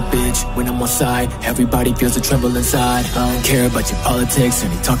 Won't like a bitch when I'm on side. Everybody feels a tremble inside. I don't care about your politics,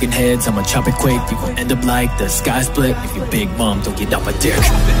 any talking heads. I'ma chop it quick, you gon' end up like the sky split. If your big mom don't get off my dick.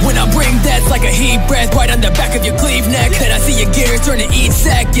 When I bring that's like a heat breath right on the back of your cleave neck. Then I see your gears turn to each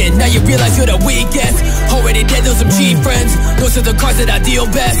second. Now you realize you're the weakest. Already dead, those some cheap friends. Those are the cards that I deal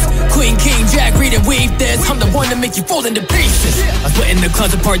best. Queen, king, jack, read and weave this. I'm the one to make you fall into pieces. I splitting the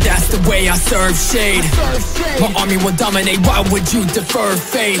clouds apart, that's the way I serve shade. My army will dominate, why would you defer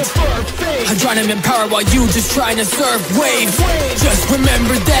fate? I drown him in power while you just trying to surf waves. Just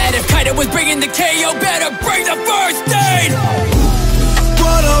remember that if Kaido was bringing the KO, better bring the first aid.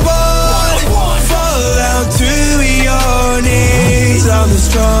 One-on-one, fall down to your knees. I'm the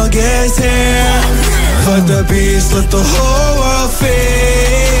strongest here. Fight the beast, let the whole world fear.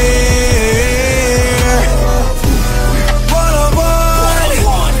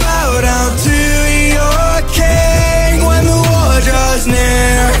 One-on-one, bow down to your king when the war draws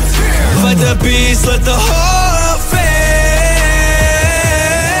near. Fight the beast, let the whole world fear.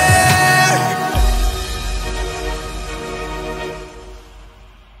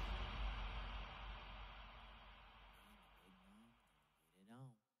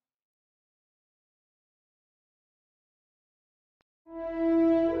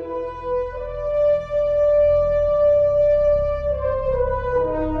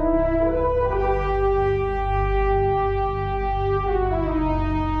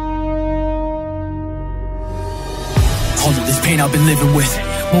 All of this pain I've been living with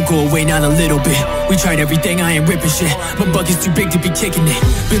won't go away, not a little bit. We tried everything, I ain't ripping shit. My bucket's too big to be kicking it.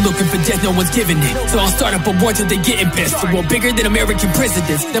 Been looking for death, no one's giving it. So I'll start up a war till they getting pissed. A war bigger than American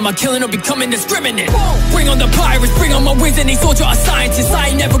presidents. Then my killing will become indiscriminate. Bring on the pirates, bring on my wings, and they soldier are scientists.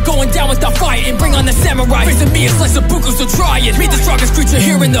 I ain't never going down without fighting. Bring on the samurai, facing me it's like a buku, so try it. Me the strongest creature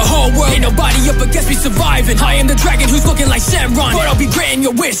here in the whole world. Ain't nobody up against me surviving. I am the dragon who's looking like Shenron, but I'll be granting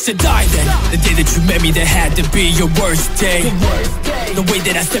your wish to die then. The day that you met me, that had to be your worst day. The way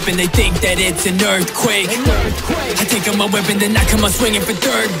that I step and they think that it's an earthquake. I take out my weapon, then I come out swinging for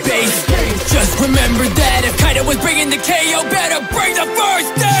third base. Just remember that if Kaido was bringing the KO, better bring the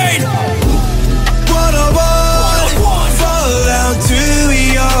first aid. One-on-one, fall down to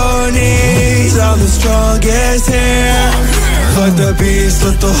your knees. I'm the strongest here. Fight the beast,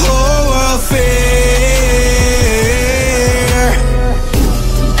 let the whole world fear.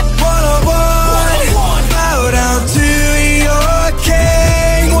 One-on-one, bow down to your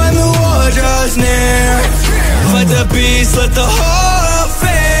king when the war draws near. Fight the beast, let the whole world fear.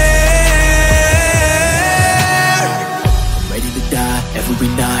 I'm ready to die every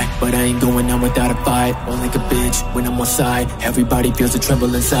night, but I ain't going out without a fight. Won't like a bitch when I'm on side. Everybody feels a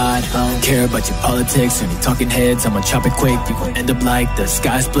tremble inside. I don't care about your politics, any talking heads. I'ma chop it quick, you gon' end up like the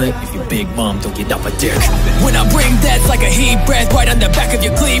sky split. If your big mom don't get off my dick. When I bring that's like a heat breath right on the back of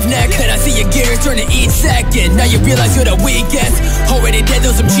your cleave neck. Then I see your gears turn to each second. Now you realize you're the weakest. Already dead,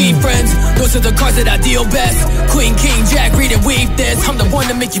 those some cheap friends. Those are the cards that I deal best. Queen, king, jack, read and weave this. I'm the one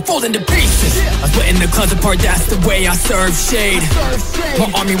to make you fall into pieces. I splitting the clouds apart, that's the way I serve shade.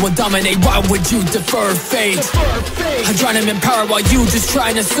 My army will dominate, why would you defer fate? I drown him in power while you just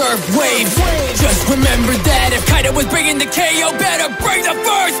trying to surf waves. Just remember that if Kaido was bringing the KO, better bring the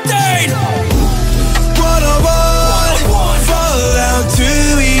first aid. One-on-one, fall down to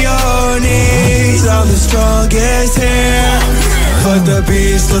your knees. I'm the strongest here. Fight the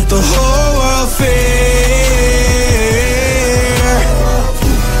beast, let the whole world fear.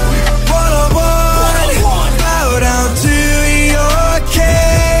 One-on-one, bow down to your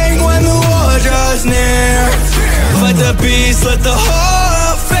king when the war draws near. Fight the beast, let the whole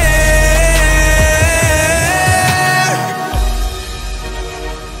world fear.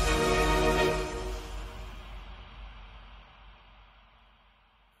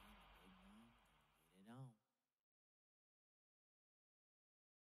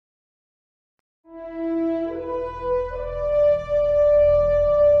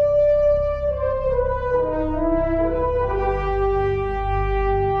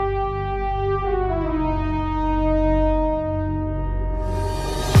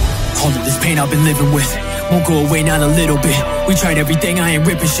 All of this pain I've been living with won't go away, not a little bit. We tried everything, I ain't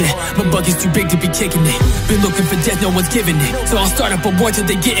ripping shit. My bucket's too big to be kicking it. Been looking for death, no one's giving it. So I'll start up a war till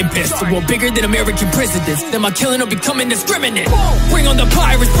they getting pissed. A war bigger than American presidents. Then my killing will become indiscriminate. Bring on the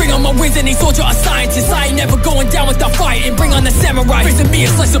pirates, bring on my wins, any soldier or scientist. I ain't never going down without fighting. Bring on the samurai, facing me a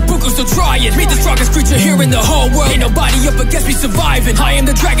slice of buku, so try it. Be the strongest creature here in the whole world. Ain't nobody up against me surviving. I am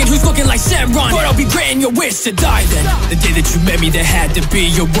the dragon who's looking like Shenron, but I'll be granting your wish to die then. The day that you met me, that had to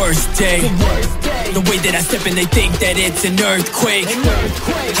be your worst day. The way that I step in, they think that it's an earthquake.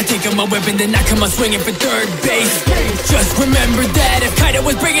 I take out my weapon, then I come out swinging for third base. Just remember that if Kaido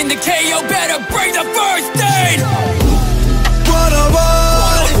was bringing the KO, better bring the first aid.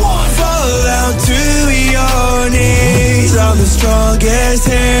 One-on-one, fall down to your knees. I'm the strongest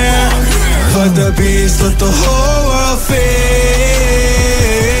here. Fuck the beast, let the whole world fear.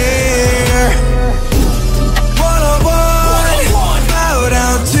 One-on-one, bow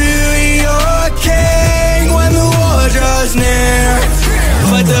down to your king when the war draws near.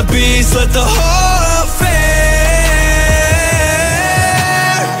 Fight the beast, let the whole fear.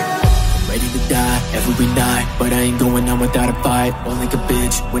 I'm ready to die every night, but I ain't going on without a fight. Won't like a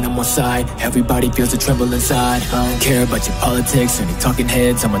bitch when I'm on side. Everybody feels a tremble inside. I don't care about your politics or any talking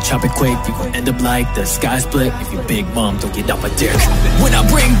heads. I'ma chop it quick, you gon' end up like the sky split. If your big mom don't get off my dick. When I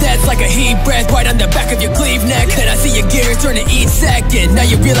bring that's like a heat breath right on the back of your cleave neck. Then I see your gears turning each second. Now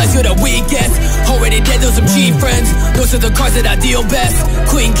you realize you're the weakest. Already dead, those some cheap friends. Those are the cards that I deal best.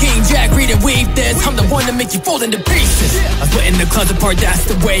 Queen, king, jack, read and weave this. I'm the one to make you fold into pieces. I'm splitting the clouds apart, that's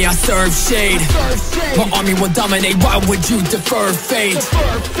the way I serve shade. My army will dominate, why would you defer fate?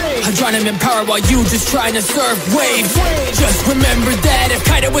 I drown him in power while you just trying to surf waves. Just remember that if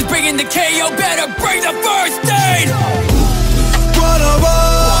Kaido was bringing the KO, better bring the first aid.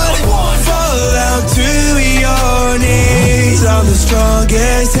 One-on-one, fall down to your knees. I'm the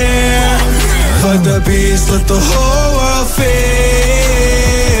strongest here. Fuck the beast, let the whole world fear.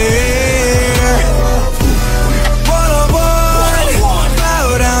 One-on-one,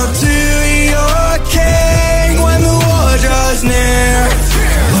 bow down to your king when the war draws near.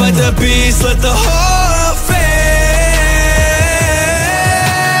 Fight the beast, let the whole fear.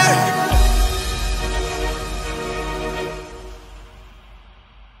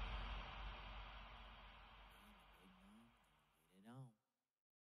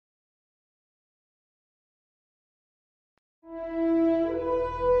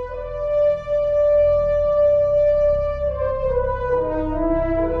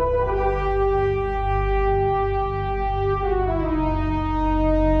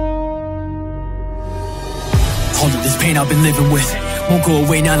 All of this pain I've been living with won't go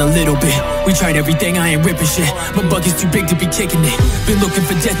away, not a little bit. We tried everything, I ain't ripping shit. My bucket's too big to be kicking it. Been looking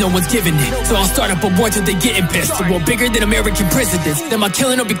for death, no one's giving it. So I'll start up a war till they getting pissed. A war bigger than American presidents. Then my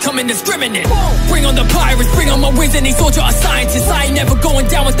killing will become indiscriminate. Bring on the pirates, bring on my wins, any soldier or scientist. I ain't never going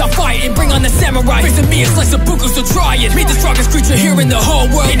down without fighting. Bring on the samurai, facing me a slice of buku, so try it. Be the strongest creature here in the whole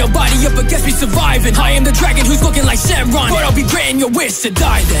world. Ain't nobody up against me surviving. I am the dragon who's looking like Shenron, but I'll be granting your wish to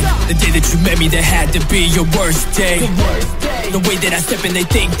die then. The day that you met me, that had to be your worst day. The way that I step in, they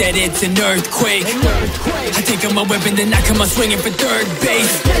think that it's an earthquake. I take out my weapon, then I come out swinging for third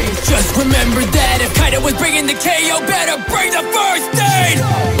base. Just remember that if Kaido was bringing the KO, better bring the first aid.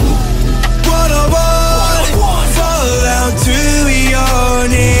 One-on-one, fall down to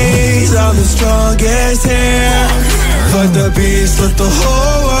your knees. I'm the strongest here. Fuck the beast, let the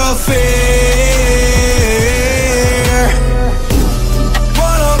whole world fear.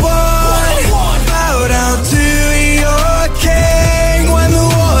 One-on-one, bow down to your king when the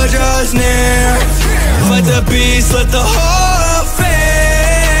war draws near. Fight the beast, let the whole fear.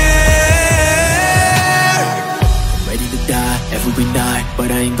 I'm ready to die every night,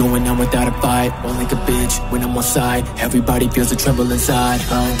 but I ain't going on without a fight. Won't like a bitch when I'm on side. Everybody feels a tremble inside.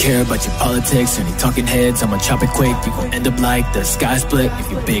 I don't care about your politics or any talking heads. I'ma chop it quick, you gon' end up like the sky split. If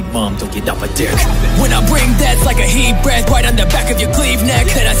your big mom don't get off my dick. When I bring that's like a heat breath right on the back of your cleave neck.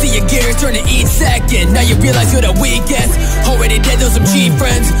 Then I see your gears turning each second. Now you realize you're the weakest. Already dead, those some cheap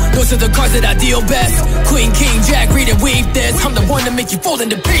friends. Those are the cards that I deal best. Queen, king, jack, read and weave this. I'm the one to make you fold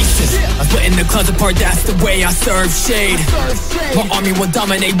into pieces. I'm splitting the clouds apart, that's the way I serve shade. My army will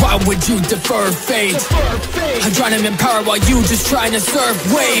dominate, why would you defer fate? I drown him in power while you just trying to surf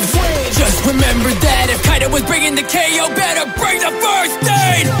waves. Just remember that if Kaido was bringing the KO, better bring the first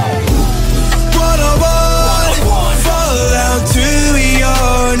aid. One-on-one, fall down to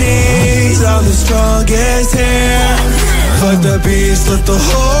your knees. I'm the strongest here. Fuck the beast, let the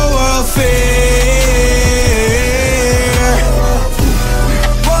whole world fear.